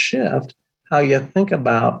to shift how you think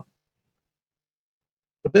about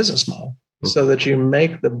the business model so that you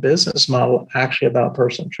make the business model actually about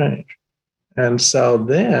personal change. And so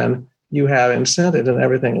then you have incentives and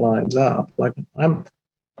everything lines up. Like I'm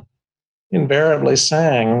invariably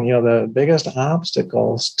saying, the biggest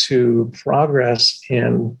obstacles to progress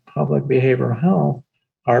in public behavioral health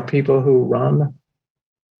are people who run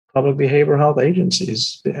public behavioral health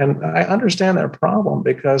agencies. And I understand their problem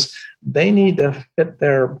because they need to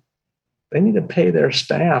pay their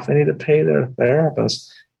staff, they need to pay their therapists.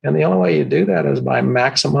 And the only way you do that is by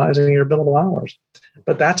maximizing your billable hours.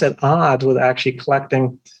 But that's at odds with actually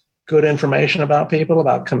collecting good information about people,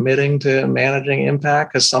 about committing to managing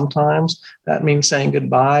impact, because sometimes that means saying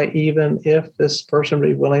goodbye, even if this person would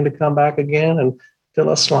be willing to come back again and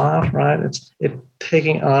fill a slot, right? It's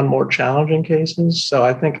taking on more challenging cases. So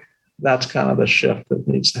I think that's kind of the shift that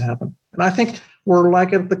needs to happen. And I think we're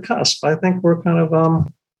like at the cusp. I think we're kind of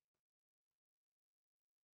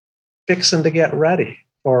fixing to get ready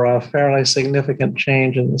for a fairly significant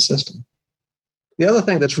change in the system. The other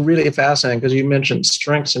thing that's really fascinating, because you mentioned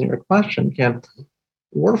strengths in your question, Ken,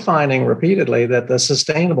 we're finding repeatedly that the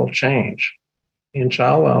sustainable change in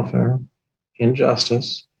child welfare, in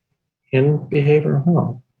justice, in behavioral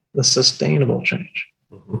health, the sustainable change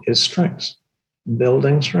is strengths,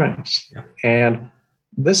 building strengths. Yeah. And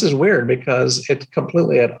this is weird because it's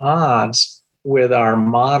completely at odds with our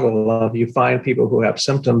model of you find people who have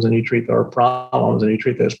symptoms and you treat their problems and you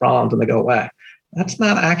treat those problems and they go away. That's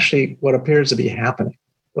not actually what appears to be happening.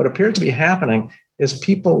 What appears to be happening is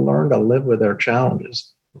people learn to live with their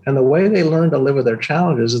challenges. And the way they learn to live with their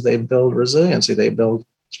challenges is they build resiliency, they build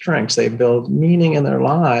strengths, they build meaning in their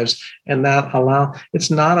lives. And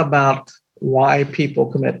it's not about why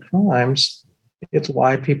people commit crimes, it's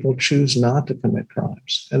why people choose not to commit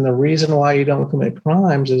crimes. And the reason why you don't commit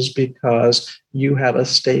crimes is because you have a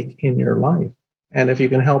stake in your life. And if you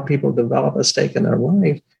can help people develop a stake in their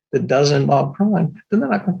life that doesn't involve crime, then they're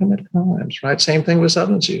not going to commit crimes, right? Same thing with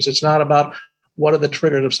substance use. It's not about what are the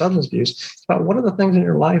triggers of substance abuse. It's about what are the things in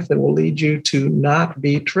your life that will lead you to not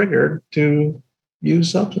be triggered to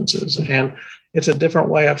use substances. And it's a different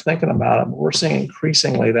way of thinking about it. But we're seeing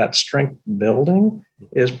increasingly that strength building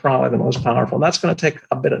is probably the most powerful. And that's going to take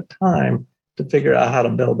a bit of time to figure out how to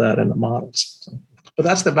build that into models. But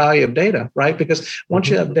that's the value of data, right? Because once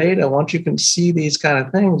you have data, once you can see these kind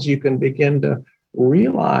of things, you can begin to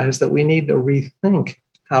realize that we need to rethink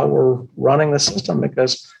how we're running the system,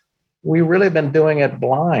 because we've really been doing it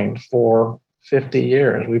blind for 50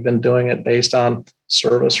 years. We've been doing it based on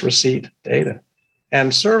service receipt data.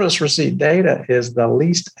 And service receipt data is the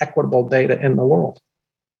least equitable data in the world.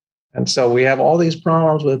 And so we have all these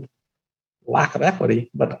problems with lack of equity,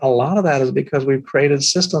 but a lot of that is because we've created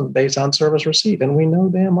systems based on service receipt. And we know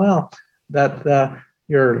damn well that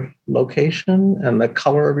your location and the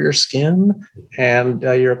color of your skin and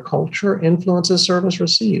your culture influences service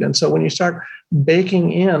receipt. And so when you start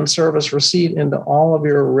baking in service receipt into all of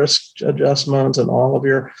your risk adjustments and all of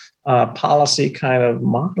your policy kind of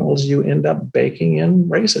models, you end up baking in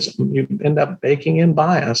racism. You end up baking in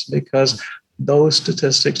bias because those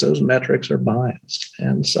statistics, those metrics are biased.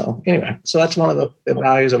 And so anyway, so that's one of the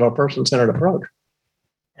values of a person-centered approach.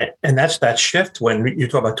 And that's that shift when you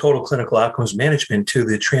talk about total clinical outcomes management to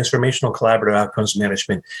the transformational collaborative outcomes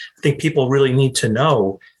management. I think people really need to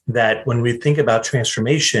know that when we think about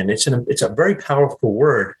transformation, it's a very powerful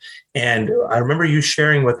word. And I remember you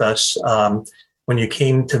sharing with us when you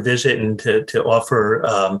came to visit and to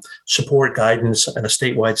offer support guidance in a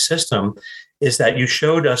statewide system, is that you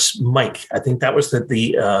showed us Mike. I think that was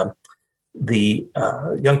the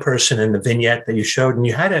young person in the vignette that you showed, and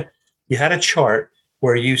you had a chart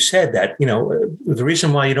where you said that, the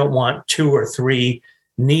reason why you don't want 2 or 3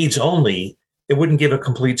 needs only, it wouldn't give a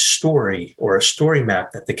complete story or a story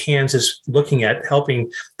map that the CANS is looking at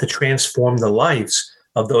helping to transform the lives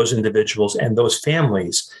of those individuals and those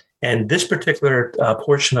families. And this particular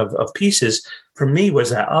portion of pieces, for me, was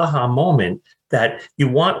that aha moment that you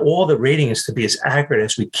want all the ratings to be as accurate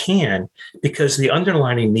as we can, because the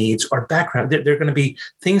underlying needs are background. They're going to be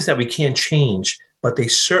things that we can't change, but they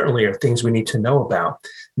certainly are things we need to know about.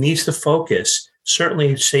 Needs to focus.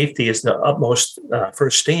 Certainly safety is the utmost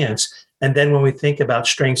first stance. And then when we think about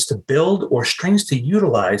strengths to build or strengths to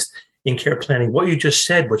utilize in care planning, what you just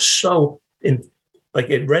said was so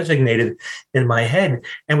it resonated in my head.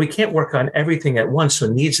 And we can't work on everything at once. So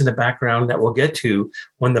needs in the background that we'll get to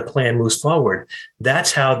when the plan moves forward.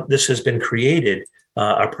 That's how this has been created,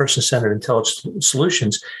 our person-centered intelligent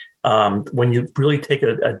solutions. When you really take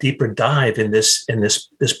a deeper dive in this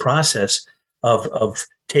process of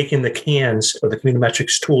taking the CANs or the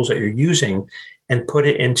Communimetrics tools that you're using and put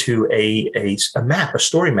it into a map, a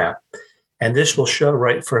story map. And this will show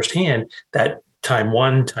right firsthand that time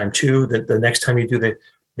 1, time 2, the next time you do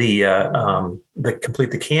the complete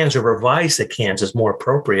the CANs or revise the CANs is more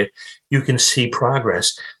appropriate, you can see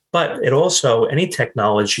progress. But it also, any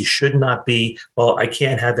technology should not be, well, I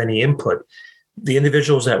can't have any input. The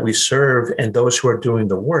individuals that we serve and those who are doing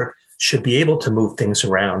the work should be able to move things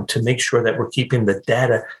around to make sure that we're keeping the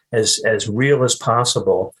data as real as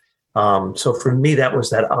possible. So for me, that was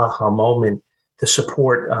that aha moment to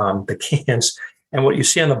support the CANs. And what you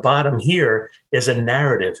see on the bottom here is a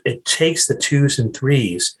narrative. It takes the 2s and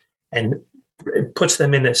 3s and it puts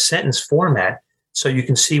them in a sentence format so you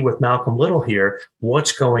can see with Malcolm Little here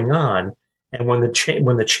what's going on. And when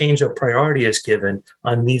the change of priority is given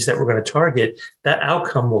on needs that we're going to target, that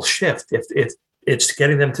outcome will shift. If it's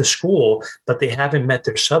getting them to school, but they haven't met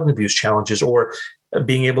their substance abuse challenges or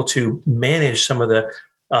being able to manage some of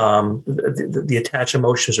the attached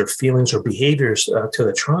emotions or feelings or behaviors to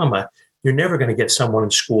the trauma, you're never going to get someone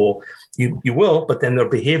in school. You will, but then their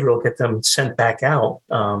behavior will get them sent back out.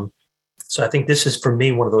 So I think this is, for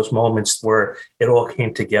me, one of those moments where it all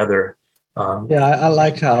came together. I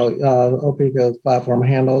like how OPECA's platform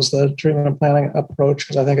handles the treatment planning approach,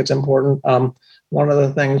 because I think it's important. One of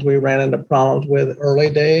the things we ran into problems with early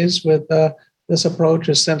days with this approach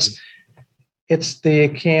is, since it's the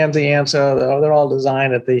CANS, the ANSA, they're all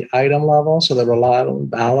designed at the item level, so they're reliable and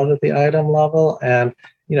valid at the item level. And,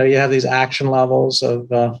 you have these action levels of,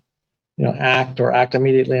 act or act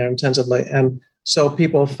immediately or intensively. And so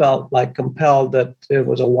people felt like compelled that it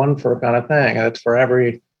was a one for kind of thing. And it's for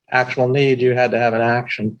every actual need, you had to have an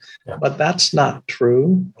action. Yeah. But that's not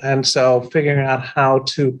true. And so figuring out how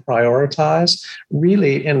to prioritize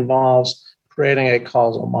really involves creating a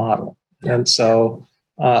causal model. Yeah. And so,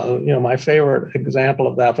 my favorite example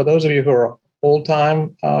of that, for those of you who are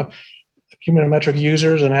old-time Communimetric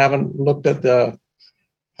users and haven't looked at the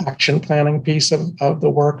action planning piece of the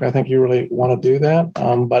work, I think you really want to do that.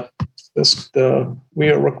 But we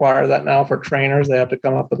require that now for trainers. They have to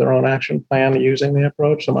come up with their own action plan using the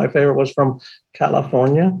approach. So my favorite was from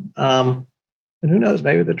California. And who knows,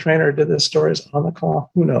 maybe the trainer did this story on the call.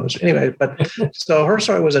 Who knows? Anyway, but so her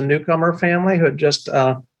story was a newcomer family who had just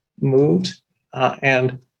moved.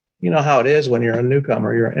 And you know how it is when you're a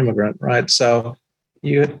newcomer, you're an immigrant, right? So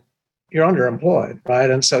you're underemployed, right?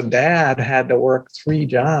 And so dad had to work 3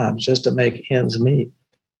 jobs just to make ends meet.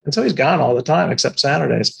 And so he's gone all the time except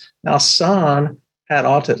Saturdays. Now, son had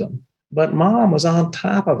autism, but mom was on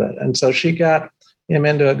top of it. And so she got him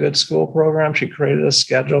into a good school program. She created a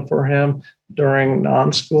schedule for him during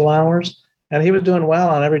non-school hours. And he was doing well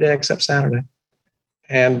on every day except Saturday.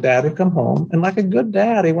 And dad would come home. And like a good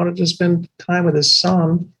dad, he wanted to spend time with his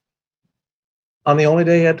son on the only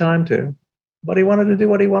day he had time to. But he wanted to do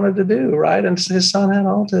what he wanted to do, right? And his son had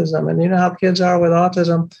autism. And you know how kids are with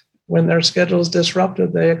autism. When their schedule is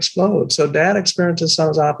disrupted, they explode. So dad experienced his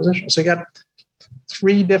son's opposition. So you got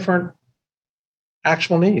 3 different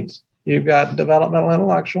actual needs. You've got developmental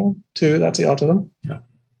intellectual, 2, that's the autism. Yeah.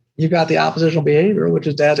 You've got the oppositional behavior, which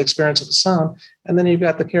is dad's experience of the son. And then you've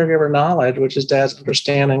got the caregiver knowledge, which is dad's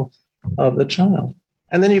understanding of the child.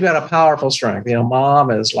 And then you've got a powerful strength.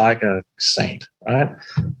 Mom is like a saint, right?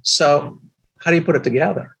 So how do you put it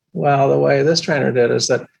together? Well, the way this trainer did is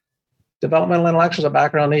that developmental intellectual is a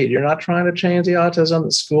background need. You're not trying to change the autism.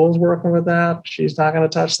 The school's working with that. She's not going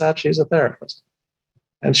to touch that. She's a therapist.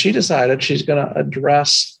 And she decided she's going to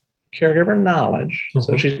address caregiver knowledge. Mm-hmm.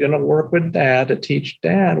 So she's going to work with dad to teach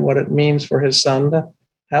dad what it means for his son to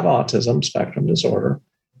have autism spectrum disorder.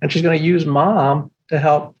 And she's going to use mom to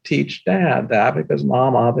help teach dad that, because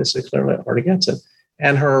mom obviously clearly already gets it.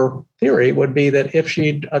 And her theory would be that if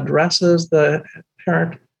she addresses the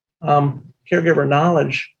parent caregiver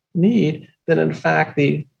knowledge need, then in fact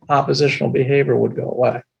the oppositional behavior would go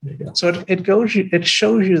away. So it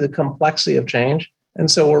shows you the complexity of change. And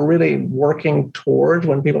so we're really working towards,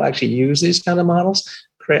 when people actually use these kind of models,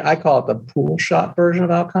 I call it the pool shot version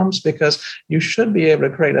of outcomes, because you should be able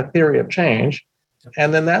to create a theory of change.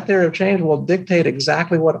 And then that theory of change will dictate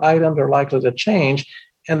exactly what items are likely to change.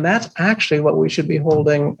 And that's actually what we should be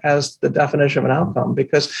holding as the definition of an outcome,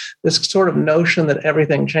 because this sort of notion that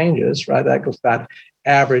everything changes, right? That goes back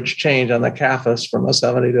average change on the CAFAS from a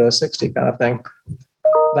 70 to a 60 kind of thing.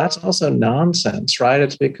 That's also nonsense, right?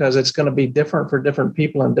 It's because it's going to be different for different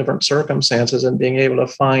people in different circumstances, and being able to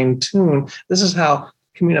fine tune. This is how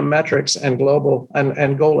Communimetrics and global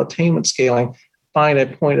and goal attainment scaling find a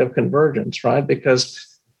point of convergence, right?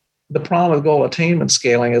 Because the problem with goal attainment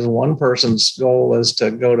scaling is one person's goal is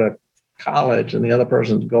to go to college and the other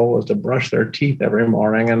person's goal is to brush their teeth every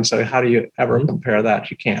morning. And so how do you ever compare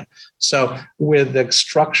that? You can't. So with the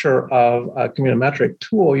structure of a Communimetric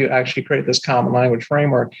tool, you actually create this common language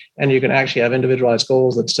framework, and you can actually have individualized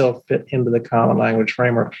goals that still fit into the common language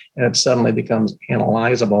framework. And it suddenly becomes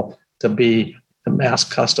analyzable to be mass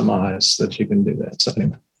customized, that you can do that. So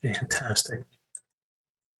anyway. Fantastic.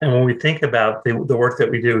 And when we think about the work that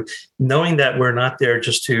we do, knowing that we're not there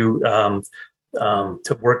just to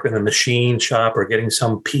work in a machine shop or getting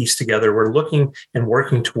some piece together, we're looking and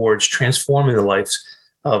working towards transforming the lives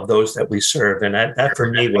of those that we serve. And that for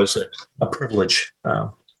me was a privilege.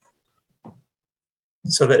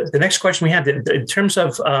 So the next question we had, in terms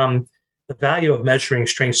of the value of measuring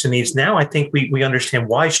strengths and needs. Now I think we understand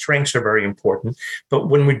why strengths are very important, but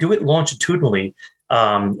when we do it longitudinally,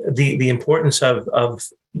 the importance of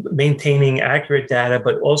maintaining accurate data,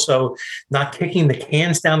 but also not kicking the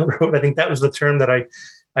cans down the road. I think that was the term that I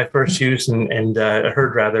first used and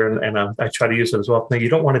heard rather, and I try to use it as well. No, you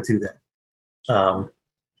don't want to do that.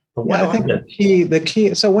 But I think the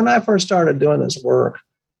key. So when I first started doing this work,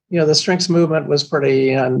 the strengths movement was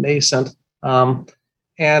pretty nascent.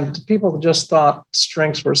 And people just thought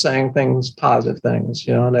strengths were saying positive things,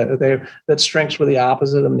 and that strengths were the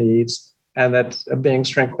opposite of needs, and that being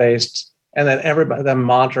strength-based, and that the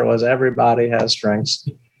mantra was everybody has strengths.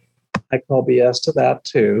 I call BS to that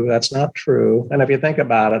too. That's not true. And if you think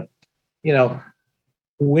about it,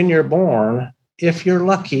 when you're born, if you're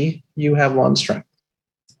lucky, you have one strength.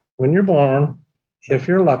 When you're born, if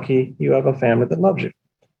you're lucky, you have a family that loves you.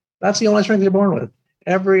 That's the only strength you're born with.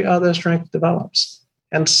 Every other strength develops.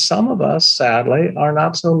 And some of us, sadly, are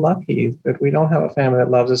not so lucky that we don't have a family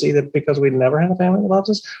that loves us, either because we never had a family that loves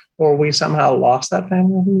us, or we somehow lost that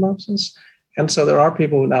family who loves us. And so there are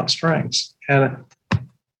people without strengths. And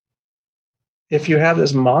if you have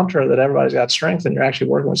this mantra that everybody's got strength and you're actually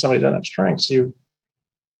working with somebody who doesn't have strengths, you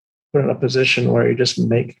put in a position where you just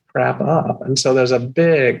make crap up. And so there's a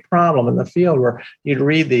big problem in the field where you'd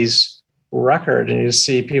read these records and you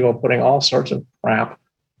see people putting all sorts of crap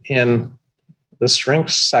in the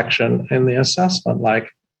strengths section in the assessment,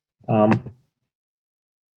 like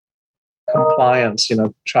compliance,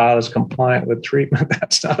 child is compliant with treatment.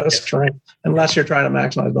 That's not a strength unless you're trying to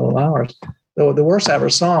maximize billable hours. The worst I ever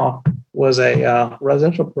saw was a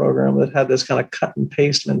residential program that had this kind of cut and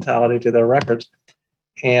paste mentality to their records.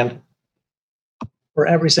 And for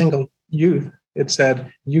every single youth, it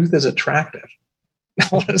said, youth is attractive.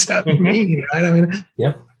 What does that mean, right?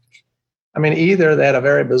 Either they had a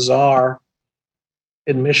very bizarre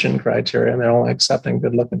admission criteria and they're only accepting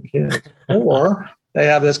good-looking kids, or they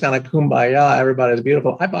have this kind of kumbaya, everybody's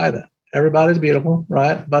beautiful. I buy that. Everybody's beautiful,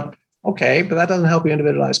 right? But okay, but that doesn't help you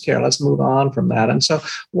individualize care. Let's move on from that. And so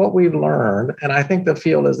what we've learned, and I think the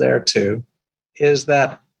field is there too, is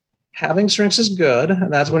that having strengths is good,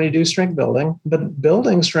 and that's when you do strength building, but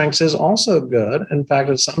building strengths is also good. In fact,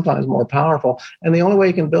 it's sometimes more powerful. And the only way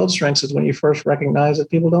you can build strengths is when you first recognize that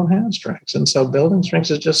people don't have strengths. And so building strengths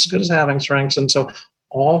is just as good as having strengths. And so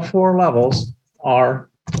all four levels are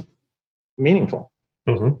meaningful.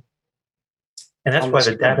 Mm-hmm. And that's why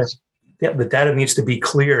the data needs to be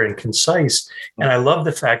clear and concise. And I love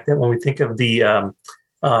the fact that when we think of the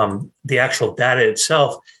actual data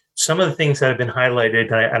itself, some of the things that have been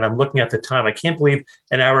highlighted, and I'm looking at the time, I can't believe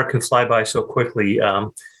an hour can fly by so quickly.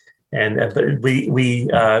 But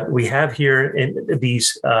we have here in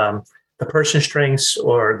these the person strengths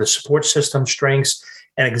or the support system strengths,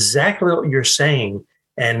 and exactly what you're saying,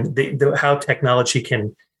 and how technology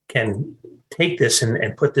can take this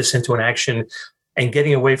and put this into an action, and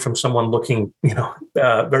getting away from someone looking,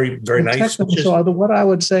 very, very nice. So what I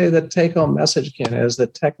would say that take-home message, Ken, is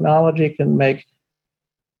that technology can make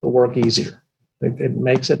the work easier. It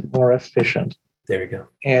makes it more efficient. There you go.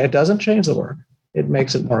 And it doesn't change the work. It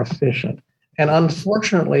makes it more efficient. And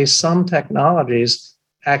unfortunately, some technologies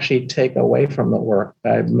actually take away from the work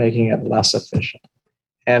by making it less efficient.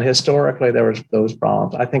 And historically, there was those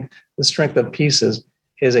problems. I think the strength of pieces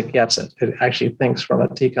is it gets it. It actually thinks from a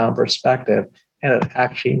TCOM perspective, and it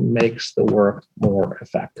actually makes the work more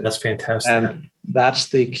effective. That's fantastic. And that's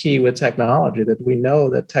the key with technology, that we know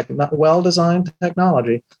that well-designed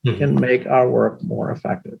technology can make our work more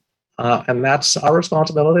effective. And that's our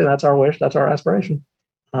responsibility. That's our wish. That's our aspiration.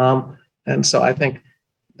 And so I think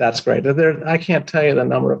that's great. I can't tell you the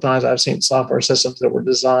number of times I've seen software systems that were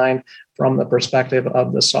designed from the perspective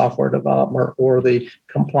of the software developer or the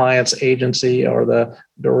compliance agency or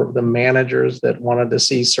the managers that wanted to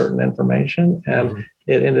see certain information, and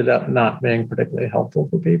it ended up not being particularly helpful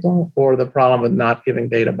for people, or the problem with not giving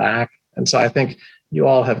data back. And so I think you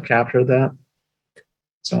all have captured that.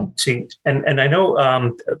 So see, and I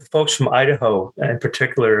know folks from Idaho in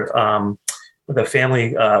particular, the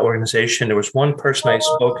family organization, there was one person I had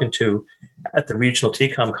spoken to at the regional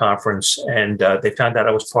TCOM conference, and they found out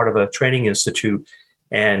I was part of a training institute.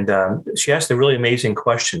 And she asked a really amazing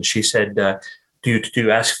question. She said, do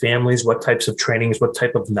you ask families what types of trainings, what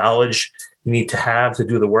type of knowledge you need to have to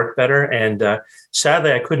do the work better? And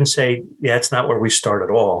sadly, I couldn't say, yeah, it's not where we start at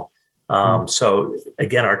all. So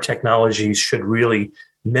again, our technologies should really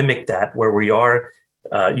mimic that, where we are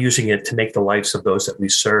using it to make the lives of those that we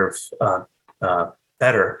serve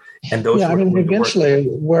better. And those eventually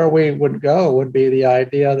where we would go would be the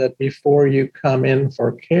idea that before you come in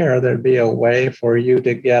for care, there'd be a way for you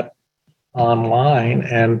to get online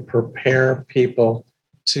and prepare people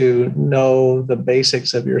to know the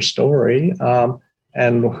basics of your story,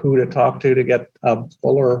 and who to talk to get a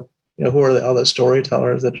fuller, who are the other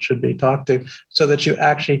storytellers that should be talked to, so that you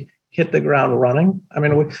actually hit the ground running. I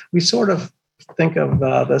mean, we sort of think of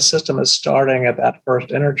the system as starting at that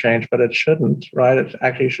first interchange, but it shouldn't, right? It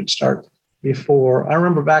actually should start before. I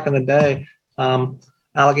remember back in the day,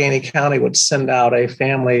 Allegheny County would send out a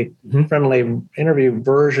family-friendly interview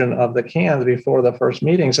version of the cans before the first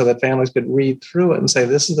meeting so that families could read through it and say,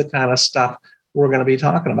 this is the kind of stuff we're going to be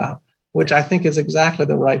talking about, which I think is exactly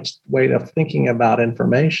the right way of thinking about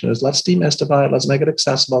information is let's demystify it, let's make it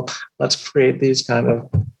accessible, let's create these kind of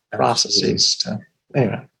processes.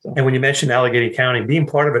 Anyway. So. And when you mentioned Allegheny County, being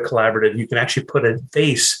part of a collaborative, you can actually put a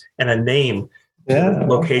face and a name to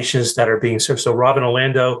locations that are being served. So Robin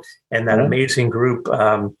Orlando and that amazing group.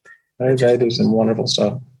 They do some wonderful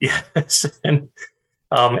stuff. Yes. And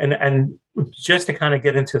just to kind of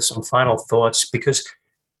get into some final thoughts, because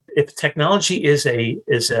if technology is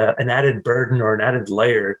an added burden or an added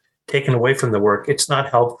layer taken away from the work, it's not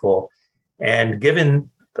helpful. And given,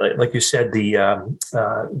 like you said,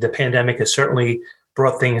 the pandemic has certainly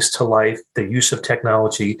brought things to life, the use of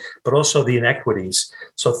technology, but also the inequities.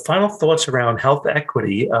 So final thoughts around health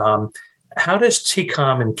equity. How does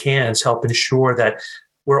TCOM and CANS help ensure that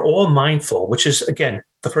we're all mindful, which is, again,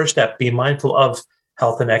 the first step, being mindful of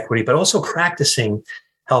health inequity, but also practicing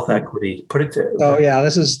health equity? That's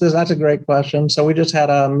a great question. So we just had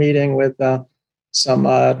a meeting with some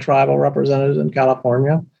tribal representatives in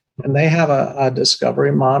California, and they have a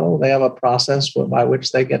discovery model. They have a process by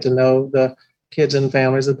which they get to know the kids and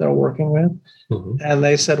families that they're working with. Mm-hmm. And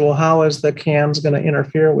they said, well, how is the CANS going to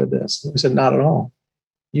interfere with this? And we said, not at all.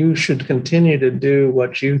 You should continue to do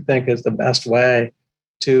what you think is the best way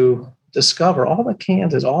to discover. All the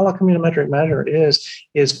CANS is, all a communimetric measure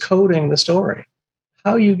is coding the story.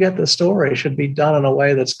 How you get the story should be done in a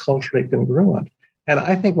way that's culturally congruent. And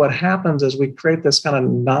I think what happens is we create this kind of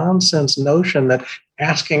nonsense notion that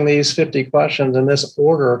asking these 50 questions in this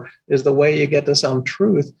order is the way you get to some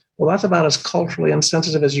truth. Well, that's about as culturally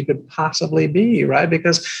insensitive as you could possibly be, right?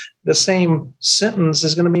 Because the same sentence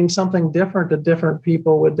is going to mean something different to different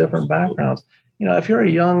people with different backgrounds. If you're a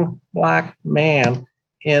young Black man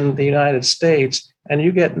in the United States and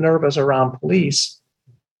you get nervous around police,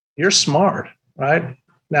 you're smart, right?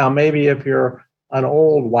 Now, maybe if you're an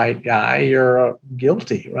old white guy, you're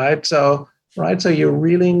guilty, right? So you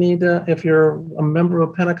really need to, if you're a member of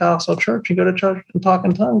a Pentecostal church, you go to church and talk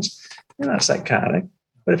in tongues, you're not psychotic.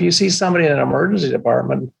 But if you see somebody in an emergency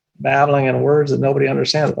department babbling in words that nobody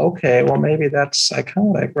understands, okay, well, maybe that's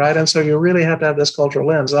psychotic, right? And so you really have to have this cultural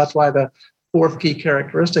lens. That's why the fourth key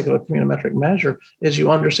characteristic of a communimetric measure is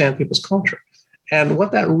you understand people's culture. And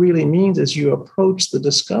what that really means is you approach the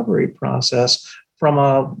discovery process from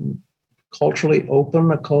a culturally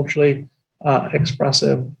open, a culturally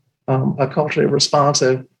expressive, a culturally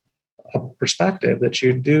responsive perspective, that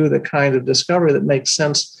you do the kind of discovery that makes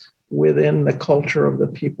sense within the culture of the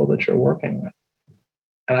people that you're working with.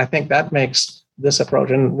 And I think that makes this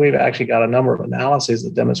approach, and we've actually got a number of analyses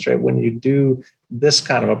that demonstrate when you do this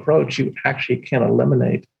kind of approach, you actually can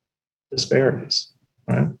eliminate disparities,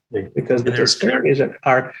 right? Because the disparities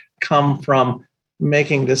come from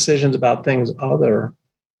making decisions about things other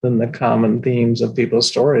than the common themes of people's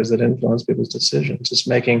stories that influence people's decisions. It's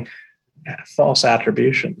making false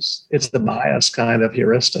attributions. It's the bias kind of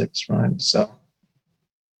heuristics, right? So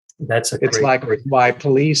it's like why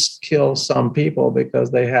police kill some people,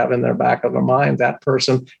 because they have in their back of their mind that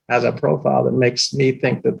person has a profile that makes me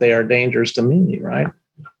think that they are dangerous to me, right?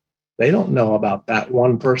 They don't know about that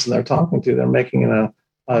one person they're talking to. They're making an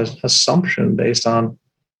assumption based on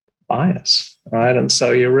bias, right? And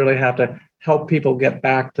so you really have to help people get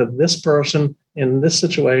back to this person in this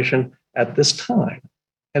situation at this time.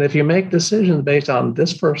 And if you make decisions based on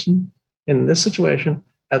this person in this situation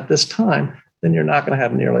at this time, then you're not going to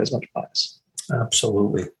have nearly as much bias.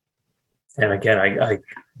 Absolutely. And again,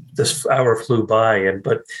 this hour flew by,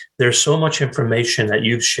 but there's so much information that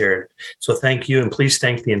you've shared. So thank you. And please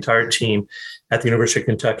thank the entire team at the University of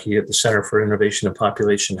Kentucky at the Center for Innovation and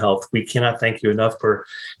Population Health. We cannot thank you enough for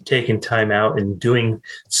taking time out and doing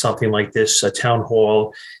something like this, a town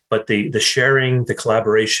hall, but the sharing, the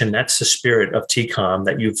collaboration, that's the spirit of TCOM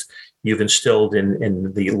that you've instilled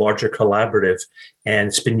in the larger collaborative, and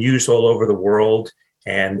it's been used all over the world.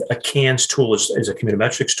 And a CANS tool is a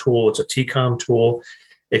communimetrics tool. It's a TCOM tool.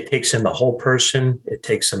 It takes in the whole person. It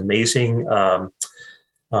takes amazing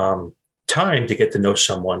time to get to know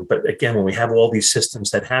someone. But again, when we have all these systems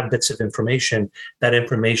that have bits of information, that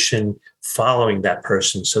information following that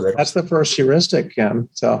person, so that that's the first heuristic, Kim.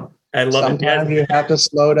 So I love it. Sometimes Yes. you have to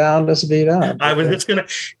slow down to speed up. I was just gonna,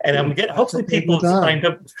 and I'm getting. Hopefully, people have signed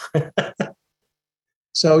up.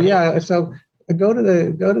 So go to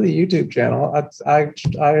the YouTube channel. I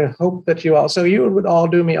hope that you all. So you would all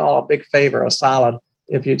do me all a big favor, a solid,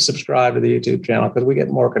 if you'd subscribe to the YouTube channel, because we get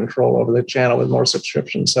more control over the channel with more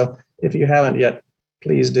subscriptions. So if you haven't yet,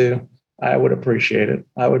 please do. I would appreciate it.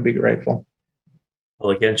 I would be grateful. Well,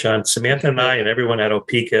 again, John, Samantha and I and everyone at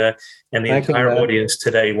Opeka and the entire audience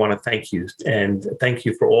today want to thank you. And thank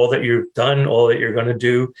you for all that you've done, all that you're going to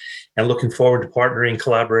do, and looking forward to partnering,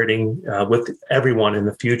 collaborating with everyone in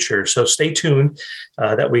the future. So stay tuned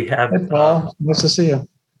that we have. Hey, Paul, nice to see you.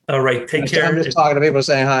 All right, take care. I'm just talking to people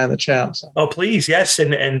saying hi in the chat. So. Oh, please, yes,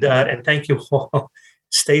 and thank you all.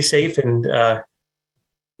 Stay safe and.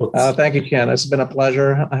 Thank you, Ken. It's been a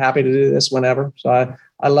pleasure. I'm happy to do this whenever. So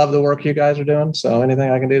I love the work you guys are doing. So anything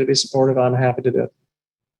I can do to be supportive, I'm happy to do it.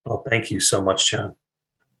 Well, thank you so much, John.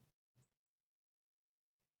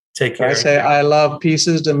 Take care. I say I love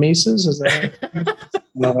pieces to Mises. Is that?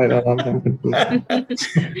 No, I don't. I'm confused.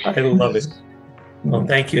 I love it. Well,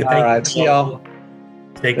 thank you. All right. See y'all.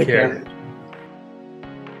 Take care.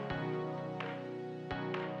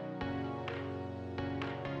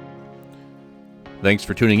 Thanks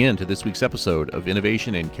for tuning in to this week's episode of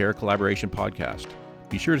Innovation and Care Collaboration Podcast.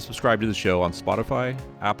 Be sure to subscribe to the show on Spotify,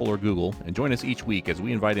 Apple, or Google, and join us each week as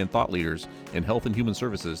we invite in thought leaders in health and human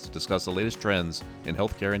services to discuss the latest trends in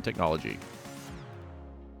healthcare and technology.